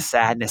a lot of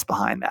sadness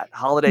behind that.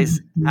 Holidays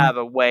have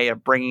a way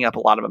of bringing up a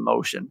lot of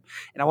emotion.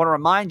 And I want to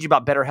remind you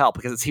about BetterHelp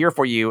because it's here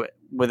for you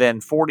within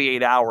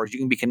 48 hours. You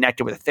can be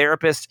connected with a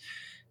therapist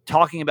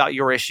talking about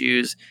your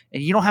issues,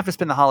 and you don't have to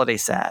spend the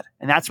holidays sad.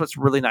 And that's what's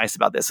really nice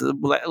about this.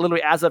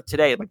 Literally as of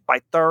today, like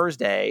by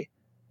Thursday,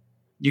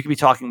 you could be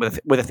talking with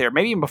a therapist,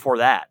 maybe even before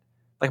that.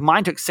 Like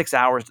mine took 6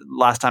 hours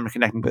last time to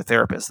connect with a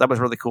therapist. That was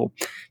really cool.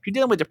 If you're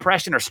dealing with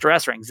depression or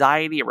stress or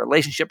anxiety or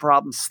relationship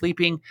problems,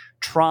 sleeping,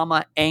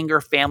 trauma,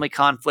 anger, family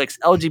conflicts,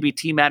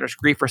 LGBT matters,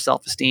 grief or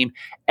self-esteem,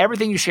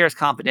 everything you share is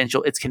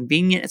confidential. It's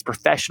convenient, it's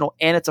professional,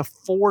 and it's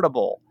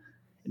affordable.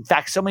 In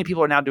fact, so many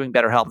people are now doing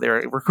BetterHelp.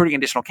 They're recruiting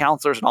additional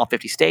counselors in all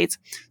 50 states.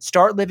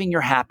 Start living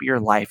your happier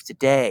life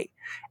today.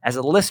 As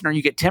a listener,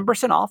 you get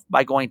 10% off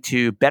by going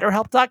to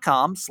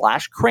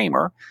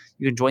BetterHelp.com/Kramer.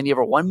 You can join the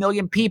over 1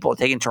 million people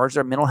taking charge of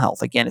their mental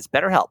health. Again, it's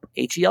BetterHelp,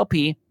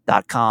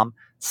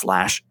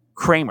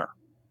 HELP.com/Kramer.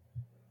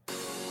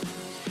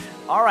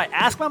 All right,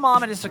 Ask My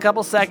Mom in just a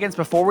couple seconds.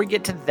 Before we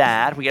get to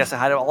that, we got to say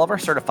hi to all of our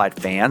certified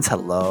fans.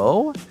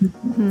 Hello.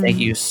 Thank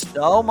you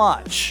so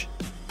much.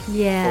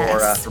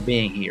 Yes. For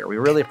being here. We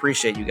really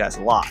appreciate you guys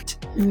a lot.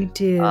 We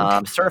do.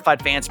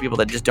 Certified fans are people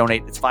that just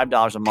donate. It's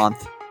 $5 a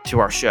month to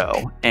our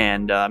show.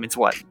 And it's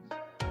what?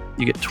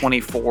 You get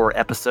 24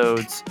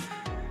 episodes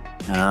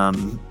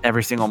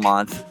every single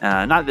month.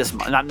 Not this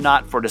month.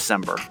 Not for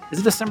December. Is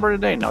it December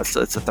today? No, it's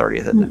the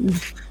 30th, isn't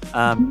it?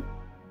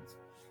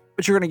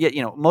 But you're going to get,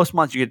 most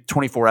months you get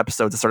 24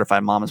 episodes of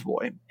Certified Mama's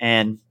Boy.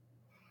 And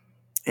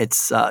we're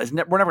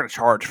never going to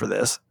charge for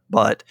this.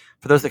 But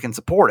for those that can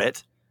support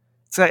it,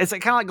 it's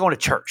kind of like going to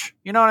church.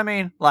 You know what I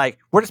mean? Like,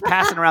 we're just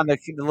passing around the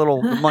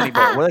little money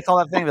bowl. What do they call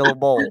that thing? The little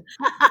bowl.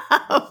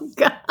 Oh,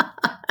 God.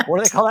 What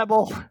do they call that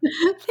bowl?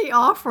 The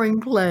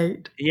offering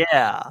plate.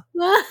 Yeah.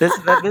 This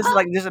is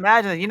like, just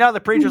imagine, the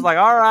preacher's like,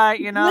 all right,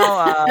 they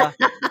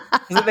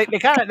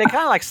kind of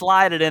like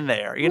slide it in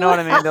there. You know what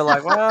I mean? They're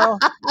like, well,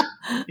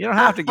 you don't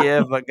have to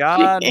give, but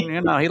God,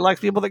 he likes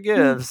people that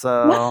give.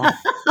 So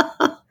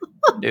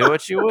do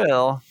what you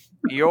will.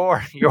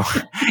 Your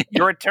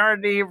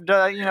eternity,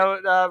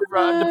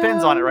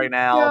 depends on it right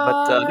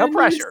now. But no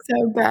pressure.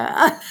 So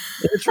bad.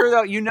 It's true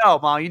though.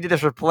 Mom, you did this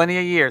for plenty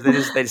of years.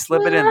 They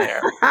slip it in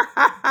there.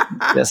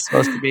 Just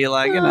supposed to be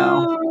like, you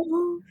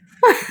want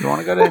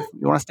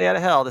to stay out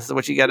of hell. This is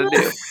what you got to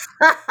do.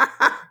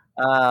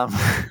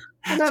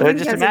 So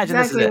just imagine exactly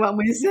this is it. What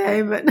we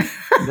say, but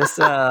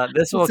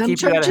this will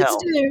keep you out of hell.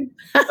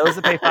 Those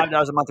that pay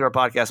 $5 a month to our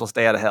podcast will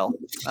stay out of hell.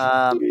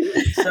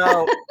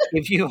 So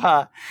if you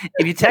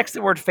text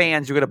the word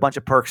fans, you get a bunch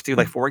of perks too.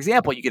 Like for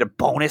example, you get a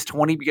bonus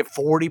 20, you get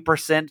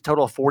 40%,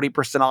 total of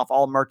 40% off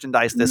all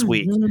merchandise this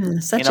week.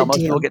 Such a most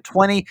deal. people get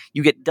 20,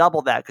 you get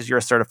double that because you're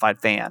a certified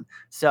fan.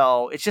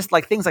 So it's just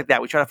like things like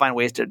that. We try to find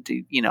ways to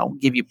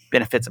give you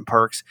benefits and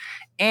perks.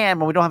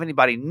 And when we don't have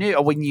anybody new,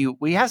 or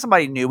we have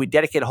somebody new, we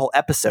dedicate a whole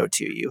episode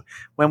to you.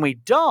 When we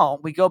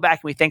don't, we go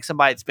back and we thank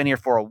somebody that's been here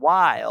for a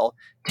while.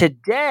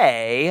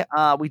 Today,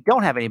 we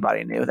don't have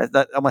anybody new.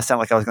 That almost sounded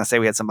like I was going to say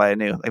we had somebody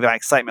new. Like my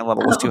excitement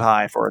level was too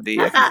high for the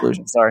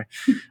conclusion. Sorry.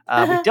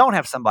 We don't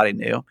have somebody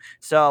new.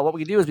 So what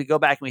we do is we go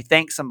back and we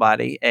thank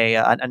somebody,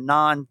 a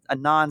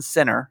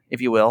non-sinner, if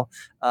you will,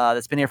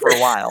 that's been here for a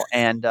while.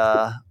 And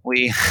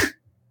we...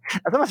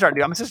 That's what I'm going to start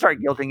doing. I'm going to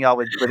start guilting y'all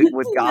with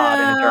God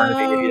and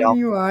eternity. No,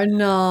 you are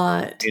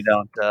not. You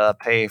don't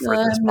pay for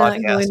this I'm podcast. not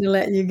going to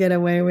let you get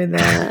away with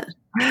that.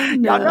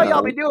 Y'all know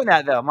y'all be doing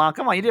that though, Mom.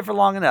 Come on, you did it for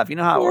long enough. You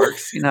know how it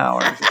works. Just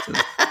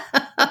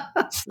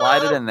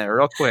slide it in there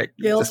real quick.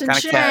 Guilt and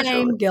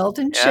shame. Guilt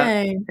and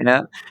shame. You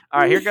know.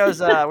 All right, here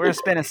goes. We're gonna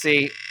spin and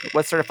see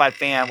what certified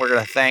fan we're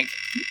gonna thank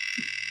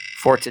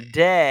for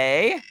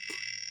today.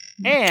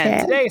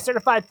 And today's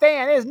certified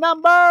fan is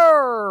number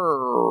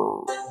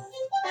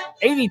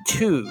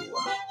 82.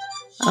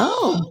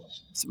 Oh.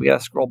 So we got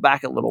to scroll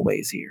back a little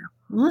ways here.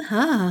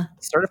 Uh-huh.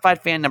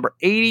 Certified fan number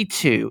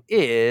 82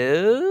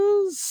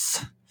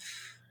 is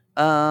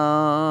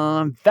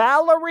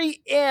Valerie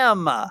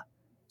M.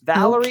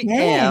 Valerie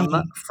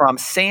M. from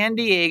San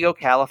Diego,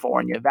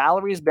 California.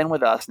 Valerie's been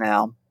with us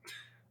now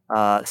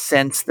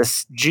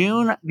since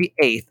June the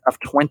 8th of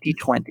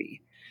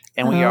 2020.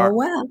 And we are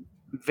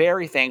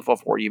very thankful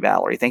for you,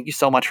 Valerie. Thank you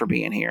so much for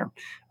being here.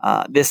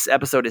 This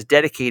episode is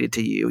dedicated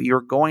to you.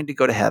 You're going to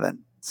go to heaven.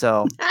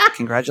 So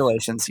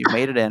congratulations. You've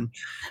made it in.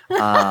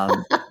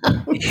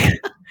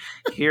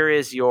 Here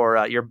is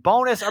your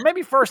bonus, or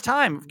maybe first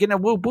time getting a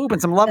whoop whoop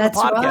and some love in the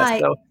podcast.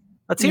 Right. So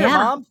let's hear it,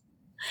 Mom.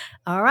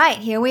 All right,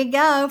 here we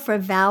go for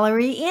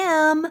Valerie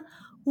M.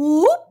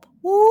 Whoop,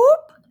 whoop.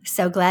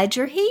 So glad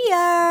you're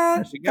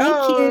here. Thank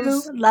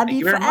you. Love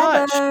you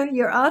forever.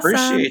 You're awesome.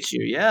 Appreciate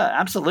you. Yeah,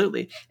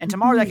 absolutely. And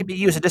tomorrow that can be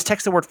used. So just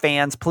text the word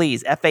fans,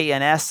 please.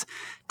 FANS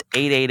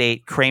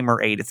 888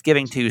 Kramer 8. It's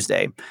Giving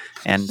Tuesday.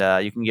 And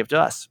you can give to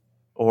us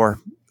or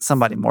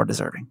somebody more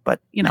deserving. But,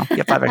 you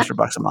get $5 extra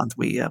a month.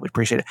 We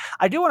appreciate it.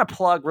 I do want to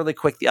plug really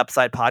quick the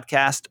Upside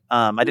podcast.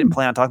 I didn't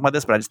plan on talking about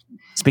this, but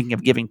speaking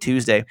of Giving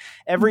Tuesday,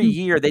 every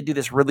year they do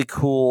this really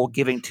cool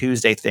Giving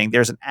Tuesday thing.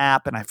 There's an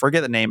app, and I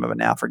forget the name of it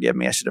now. Forgive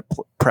me. I should have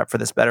prepped for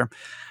this better.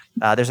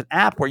 There's an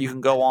app where you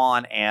can go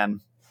on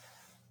and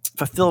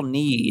fulfill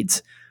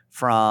needs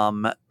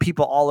from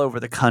people all over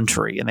the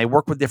country, and they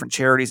work with different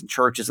charities and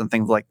churches and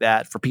things like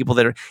that for people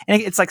that are,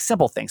 and it's like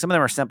simple things. Some of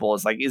them are simple.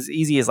 It's like as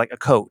easy as like a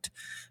coat.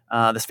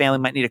 This family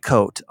might need a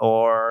coat,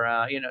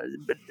 or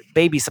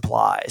baby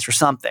supplies or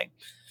something.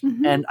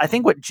 Mm-hmm. And I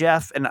think what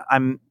Jeff, and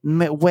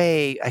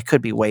I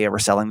could be way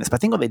overselling this, but I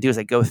think what they do is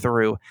they go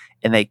through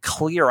and they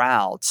clear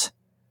out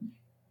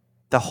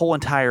the whole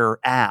entire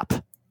app,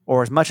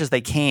 or as much as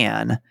they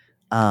can,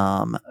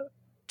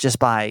 just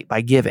by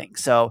giving.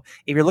 So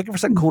if you're looking for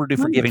something cool to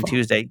do for Giving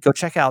Tuesday, go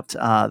check out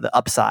the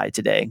Upside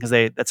today, because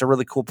that's a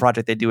really cool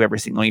project they do every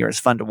single year. It's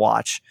fun to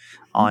watch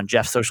on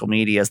Jeff's social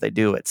media as they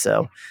do it.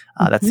 So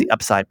that's the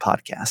Upside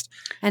podcast.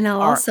 And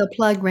I'll also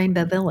plug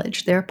Rainbow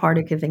Village. They're part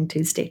of Giving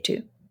Tuesday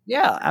too.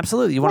 Yeah,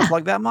 absolutely. You want to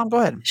plug that, Mom? Go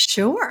ahead.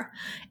 Sure.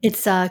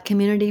 It's a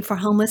community for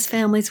homeless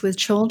families with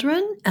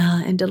children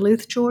in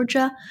Duluth,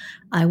 Georgia.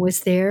 I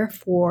was there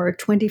for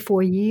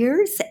 24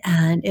 years,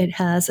 and it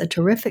has a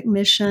terrific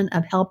mission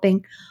of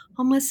helping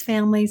homeless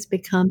families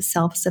become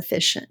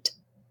self-sufficient.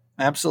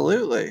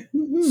 Absolutely.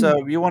 Mm-hmm.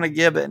 So you want to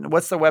give it.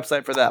 What's the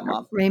website for that,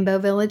 Mom?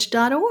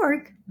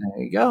 rainbowvillage.org.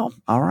 There you go.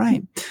 All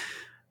right.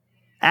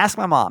 Ask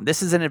My Mom.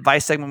 This is an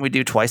advice segment we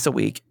do twice a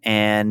week.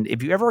 And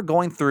if you're ever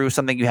going through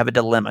something, you have a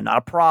dilemma, not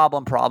a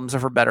problem. Problems are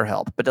for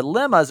BetterHelp, but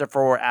dilemmas are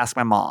for Ask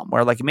My Mom,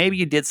 where like maybe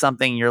you did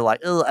something, you're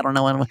like, oh, I don't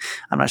know. I'm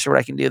not sure what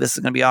I can do. This is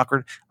going to be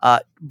awkward.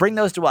 Bring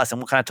those to us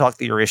and we'll kind of talk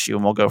through your issue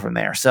and we'll go from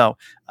there. So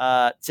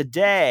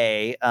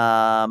today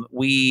by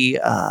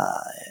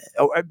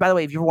the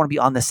way, if you ever want to be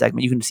on this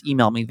segment, you can just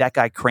email me,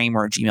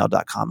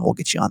 thatguykramer@gmail.com, and we'll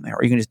get you on there.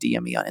 Or you can just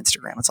DM me on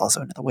Instagram. It's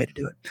also another way to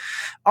do it.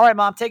 All right,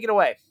 Mom, take it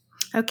away.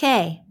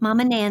 Okay,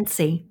 Mama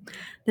Nancy,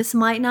 this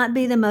might not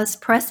be the most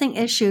pressing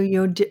issue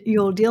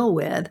you'll deal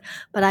with,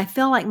 but I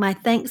feel like my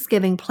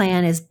Thanksgiving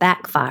plan is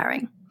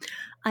backfiring.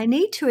 I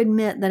need to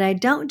admit that I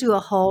don't do a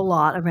whole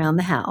lot around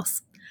the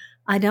house.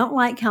 I don't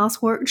like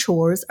housework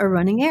chores or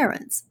running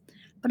errands.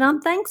 But on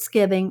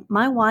Thanksgiving,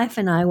 my wife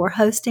and I were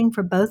hosting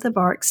for both of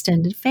our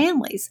extended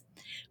families.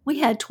 We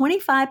had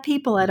 25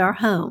 people at our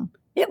home.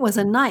 It was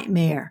a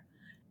nightmare.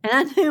 And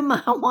I knew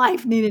my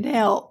wife needed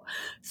help,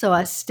 so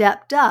I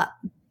stepped up.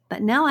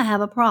 But now I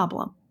have a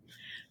problem.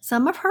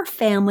 Some of her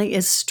family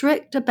is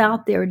strict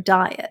about their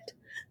diet.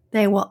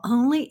 They will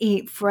only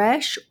eat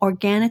fresh,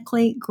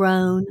 organically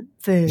grown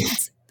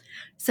foods.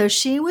 So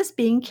she was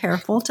being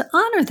careful to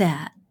honor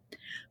that.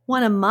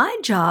 One of my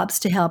jobs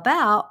to help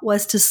out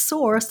was to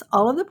source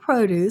all of the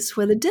produce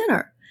for the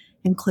dinner,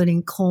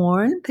 including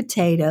corn,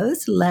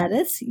 potatoes,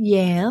 lettuce,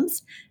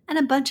 yams, and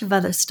a bunch of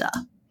other stuff.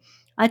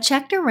 I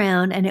checked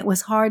around and it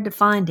was hard to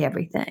find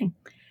everything.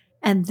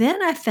 And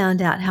then I found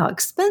out how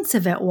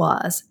expensive it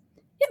was.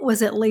 It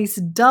was at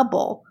least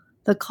double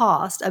the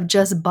cost of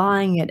just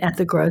buying it at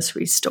the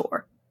grocery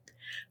store.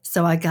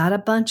 So I got a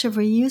bunch of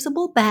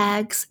reusable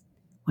bags,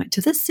 went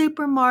to the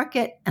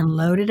supermarket, and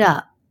loaded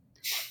up.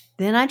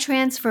 Then I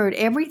transferred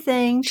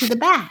everything to the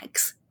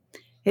bags.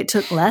 It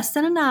took less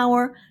than an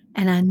hour,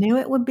 and I knew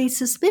it would be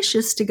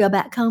suspicious to go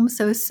back home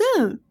so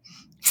soon.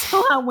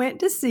 So I went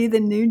to see the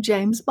new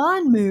James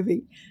Bond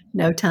movie,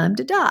 No Time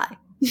to Die.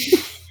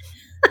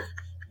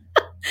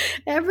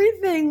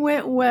 Everything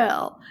went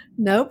well.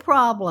 No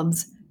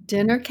problems.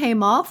 Dinner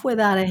came off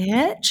without a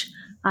hitch.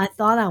 I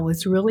thought I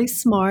was really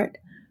smart.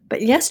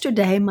 But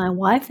yesterday, my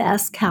wife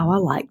asked how I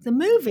liked the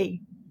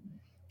movie.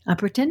 I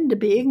pretended to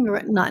be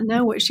ignorant and not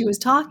know what she was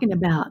talking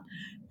about.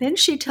 Then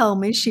she told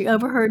me she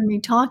overheard me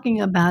talking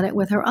about it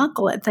with her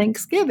uncle at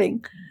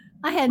Thanksgiving.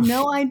 I had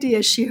no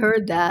idea she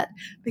heard that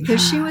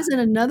because she was in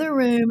another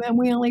room and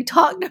we only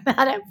talked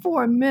about it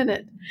for a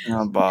minute.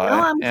 Oh, boy.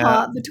 Now I'm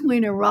caught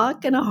between a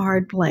rock and a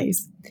hard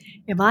place.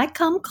 If I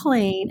come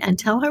clean and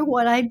tell her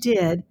what I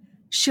did,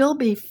 she'll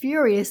be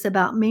furious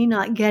about me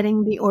not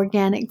getting the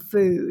organic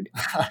food.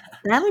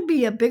 That would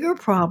be a bigger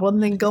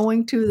problem than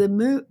going to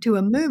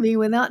a movie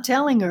without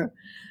telling her.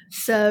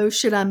 So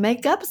should I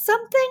make up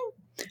something?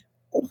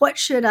 What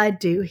should I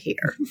do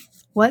here?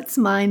 What's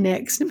my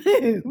next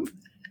move?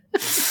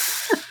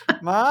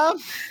 Mom?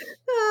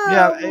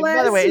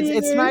 By the way,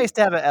 it's nice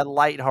to have a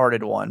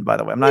lighthearted one, by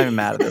the way. I'm not even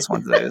mad at this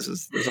one today.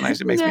 This one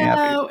actually makes me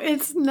happy. No,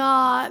 it's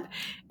not.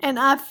 And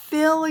I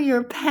feel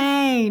your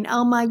pain.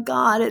 Oh, my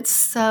God. It's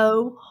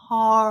so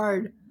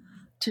hard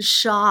to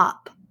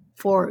shop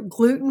for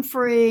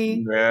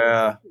gluten-free,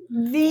 vegan,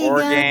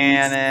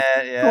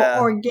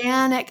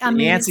 organic. I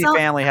mean, Nancy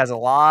family has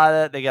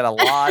they got a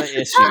lot of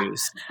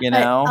issues,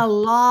 A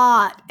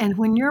lot. And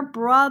when your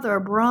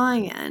brother,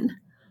 Brian,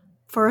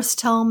 first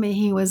told me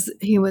he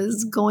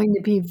was going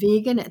to be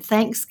vegan at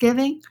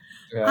Thanksgiving,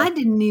 I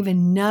didn't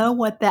even know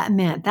what that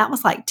meant. That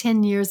was like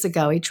 10 years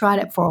ago. He tried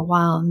it for a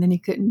while and then he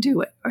couldn't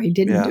do it, or he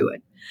didn't do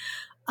it.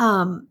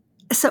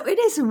 So it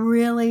is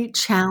really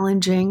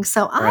challenging.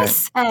 So I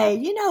say,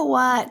 you know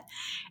what?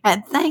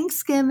 At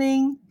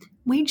Thanksgiving,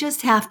 we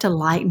just have to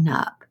lighten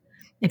up.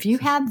 If you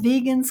have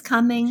vegans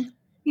coming,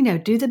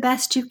 do the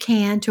best you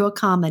can to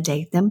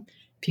accommodate them.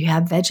 If you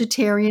have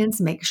vegetarians,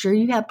 make sure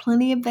you have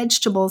plenty of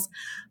vegetables.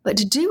 But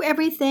to do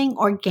everything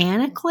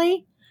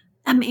organically,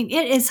 I mean,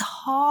 it is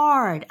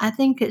hard. I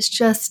think it's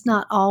just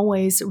not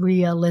always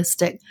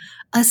realistic,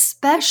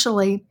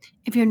 especially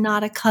if you're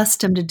not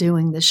accustomed to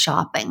doing the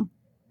shopping.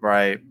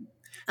 Right.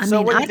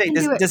 So what do you think?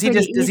 Does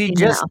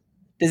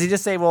he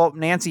just say, well,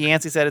 Nancy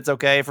said it's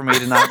okay for me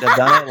to not have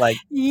done it? Like,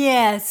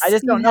 yes. I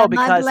just don't know,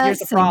 because here's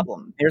the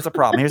problem. Here's the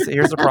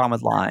problem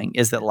with lying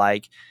is that,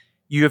 like,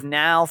 you have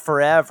now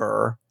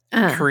forever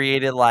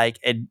created like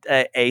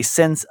a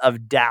sense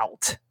of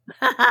doubt.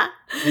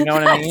 You know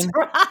what I mean?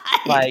 Right.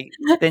 Like,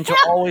 then you'll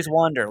always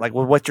wonder, like,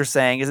 well, what you're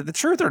saying, is it the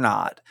truth or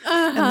not?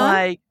 And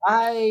like,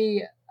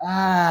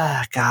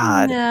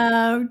 God.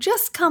 No,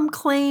 just come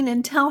clean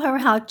and tell her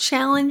how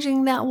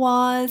challenging that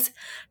was,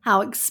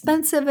 how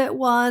expensive it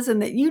was,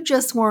 and that you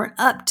just weren't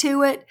up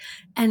to it.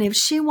 And if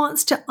she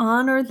wants to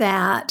honor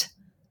that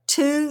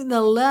to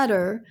the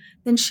letter,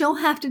 then she'll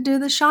have to do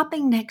the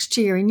shopping next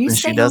year, and you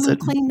stay home and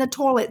clean the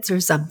toilets or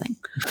something.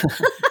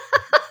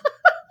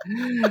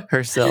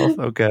 Herself,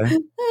 okay.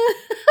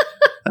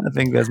 I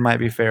think this might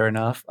be fair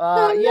enough.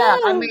 Yeah,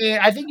 I mean,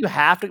 I think you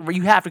have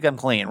to come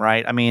clean,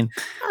 right? I mean,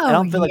 I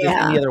don't feel like there's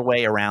any other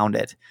way around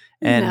it.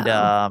 And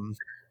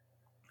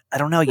I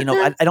don't know,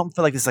 I don't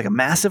feel like it's like a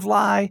massive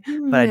lie,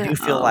 but I do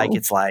feel like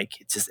it's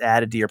just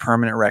added to your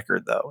permanent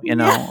record, though.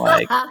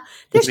 Like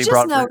there's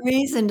just no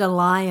reason to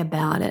lie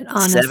about it.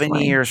 Honestly, 7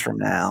 years from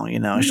now,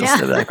 she'll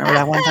still be like, "Remember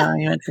that one time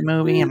you went to the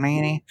movie,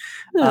 Manny?"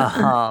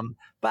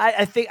 But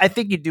I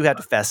think you do have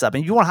to fess up,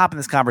 and you want to hop in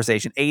this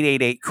conversation.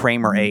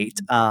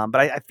 888-Kramer-8.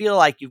 But I feel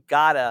like you've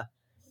got to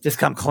just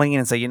come clean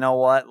and say, you know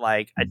what,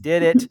 like, I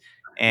did it,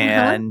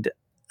 and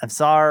I'm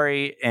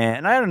sorry,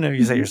 and I don't know if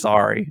you say you're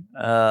sorry,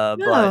 but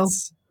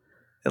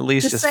at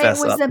least just fess up.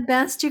 Say it was the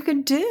best you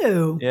could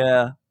do.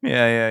 Yeah.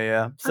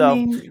 So,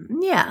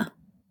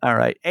 all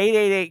right,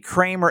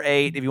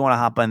 888-Kramer-8 if you want to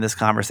hop on this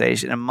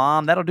conversation. And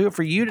Mom, that'll do it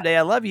for you today.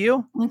 I love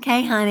you.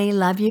 Okay, honey,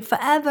 love you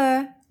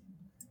forever.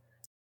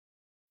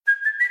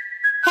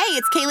 Hey,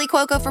 it's Kaylee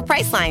Cuoco for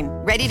Priceline.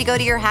 Ready to go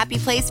to your happy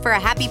place for a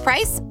happy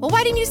price? Well,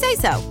 why didn't you say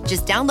so?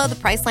 Just download the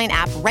Priceline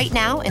app right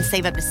now and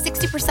save up to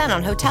 60%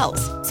 on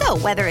hotels. So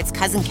whether it's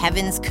Cousin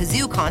Kevin's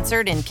Kazoo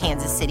Concert in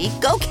Kansas City,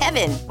 go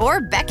Kevin,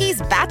 or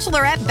Becky's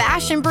Bachelorette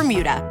Bash in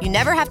Bermuda, you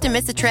never have to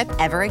miss a trip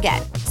ever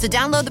again. So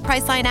download the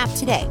Priceline app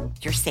today.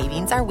 Your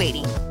savings are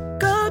waiting.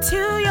 Go to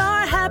your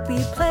happy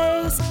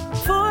place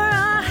for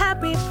a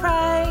happy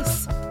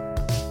price.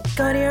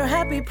 Go to your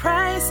happy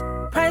price,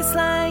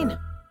 Priceline.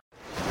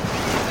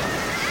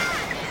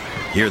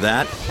 Hear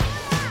that?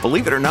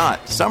 Believe it or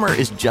not, summer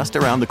is just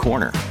around the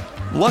corner.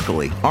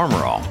 Luckily,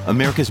 Armor All,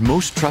 America's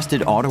most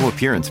trusted auto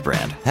appearance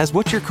brand, has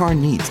what your car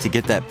needs to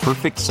get that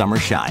perfect summer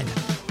shine.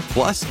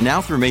 Plus, now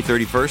through May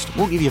 31st,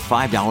 we'll give you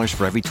 $5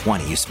 for every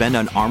 $20 you spend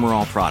on Armor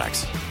All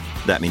products.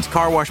 That means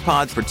car wash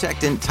pods,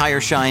 protectant,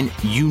 tire shine,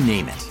 you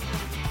name it.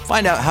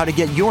 Find out how to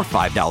get your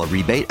 $5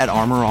 rebate at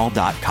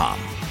ArmorAll.com.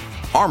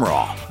 Armor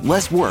All,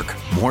 less work,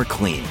 more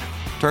clean.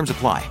 Terms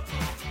apply.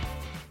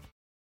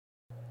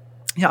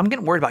 Yeah, I'm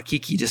getting worried about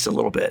Kiki just a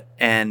little bit.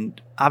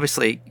 And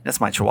obviously, that's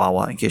my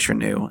Chihuahua, in case you're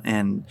new.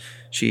 And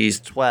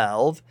she's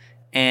 12.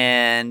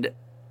 And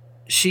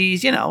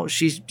she's,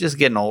 she's just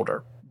getting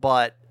older.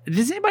 But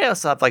does anybody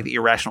else have like the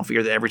irrational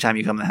fear that every time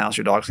you come in the house,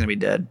 your dog's going to be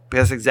dead?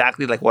 Because that's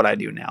exactly like what I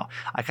do now.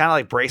 I kind of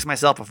like brace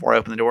myself before I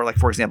open the door. Like,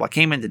 for example, I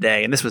came in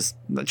today and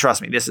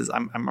trust me,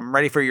 I'm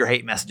ready for your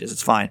hate messages.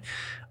 It's fine.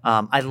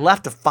 I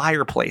left the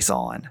fireplace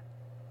on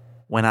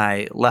when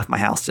I left my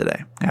house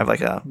today. I have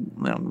like a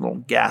little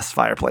gas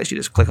fireplace you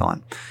just click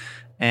on.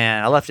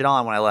 And I left it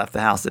on when I left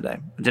the house today.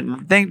 I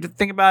didn't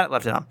think about it,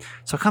 left it on.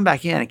 So I come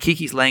back in and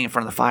Kiki's laying in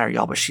front of the fire,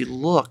 y'all, but she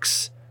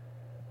looks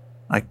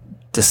like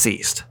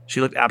deceased.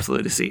 She looked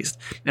absolutely deceased.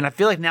 And I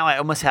feel like now I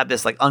almost have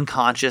this like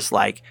unconscious,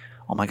 like,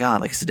 oh my God,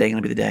 like is today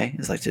going to be the day?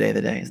 It's like today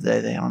the day. Is today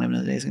the day? I don't even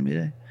know the day is going to be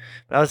the day.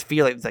 But I always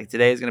feel like it's like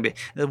today is going to be.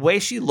 The way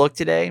she looked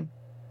today,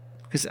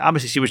 because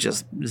obviously she was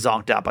just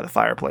zonked out by the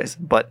fireplace.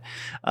 But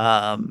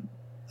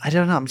I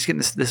don't know. I'm just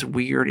getting this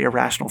weird,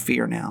 irrational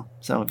fear now.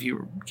 So if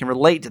you can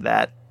relate to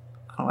that,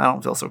 I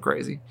don't feel so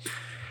crazy.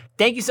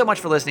 Thank you so much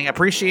for listening. I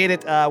appreciate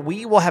it.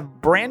 We will have a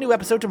brand new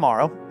episode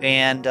tomorrow,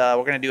 and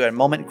we're going to do a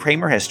moment in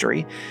Kramer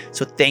history.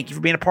 So thank you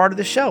for being a part of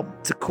the show.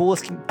 It's the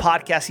coolest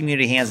podcast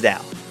community, hands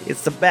down.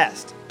 It's the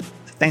best.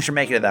 So thanks for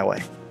making it that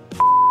way.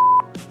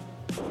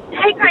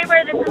 Hey,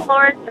 Kramer. This is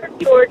Lauren from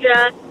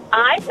Georgia.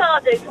 I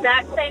thought the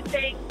exact same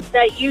thing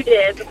that you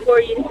did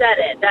before you said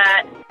it,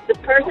 that the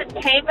person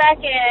came back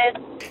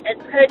in and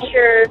put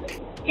your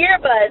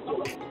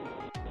earbuds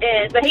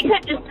in, but he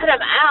couldn't just put them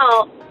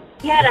out.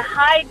 He had to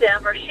hide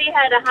them, or she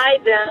had to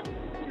hide them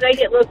to make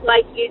it look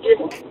like you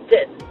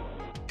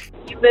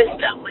missed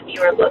them when you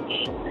were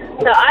looking.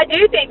 So I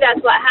do think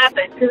that's what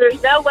happened, because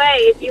there's no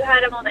way if you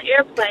had them on the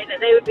airplane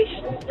that they would be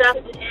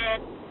stuffed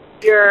in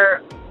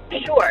your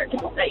shorts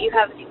that you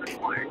haven't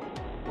even worn.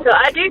 So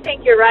I do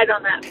think you're right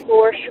on that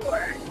for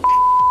sure.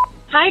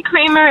 Hi,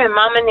 Kramer and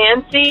Mama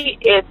Nancy.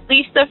 It's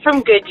Lisa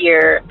from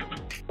Goodyear.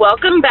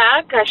 Welcome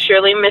back. I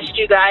surely missed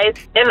you guys.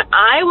 And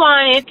I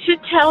wanted to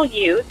tell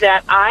you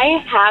that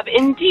I have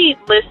indeed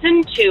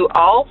listened to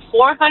all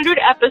 400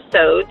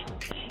 episodes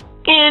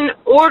in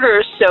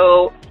order.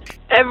 So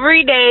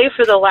every day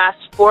for the last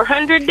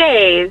 400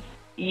 days,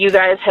 you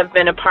guys have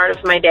been a part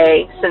of my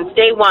day since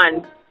day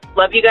one.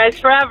 Love you guys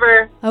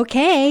forever.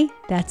 Okay,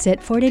 that's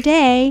it for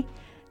today.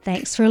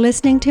 Thanks for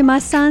listening to my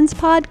son's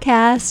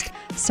podcast,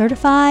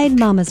 Certified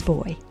Mama's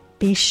Boy.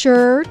 Be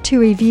sure to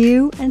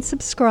review and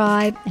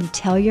subscribe and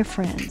tell your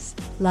friends.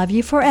 Love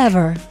you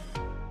forever.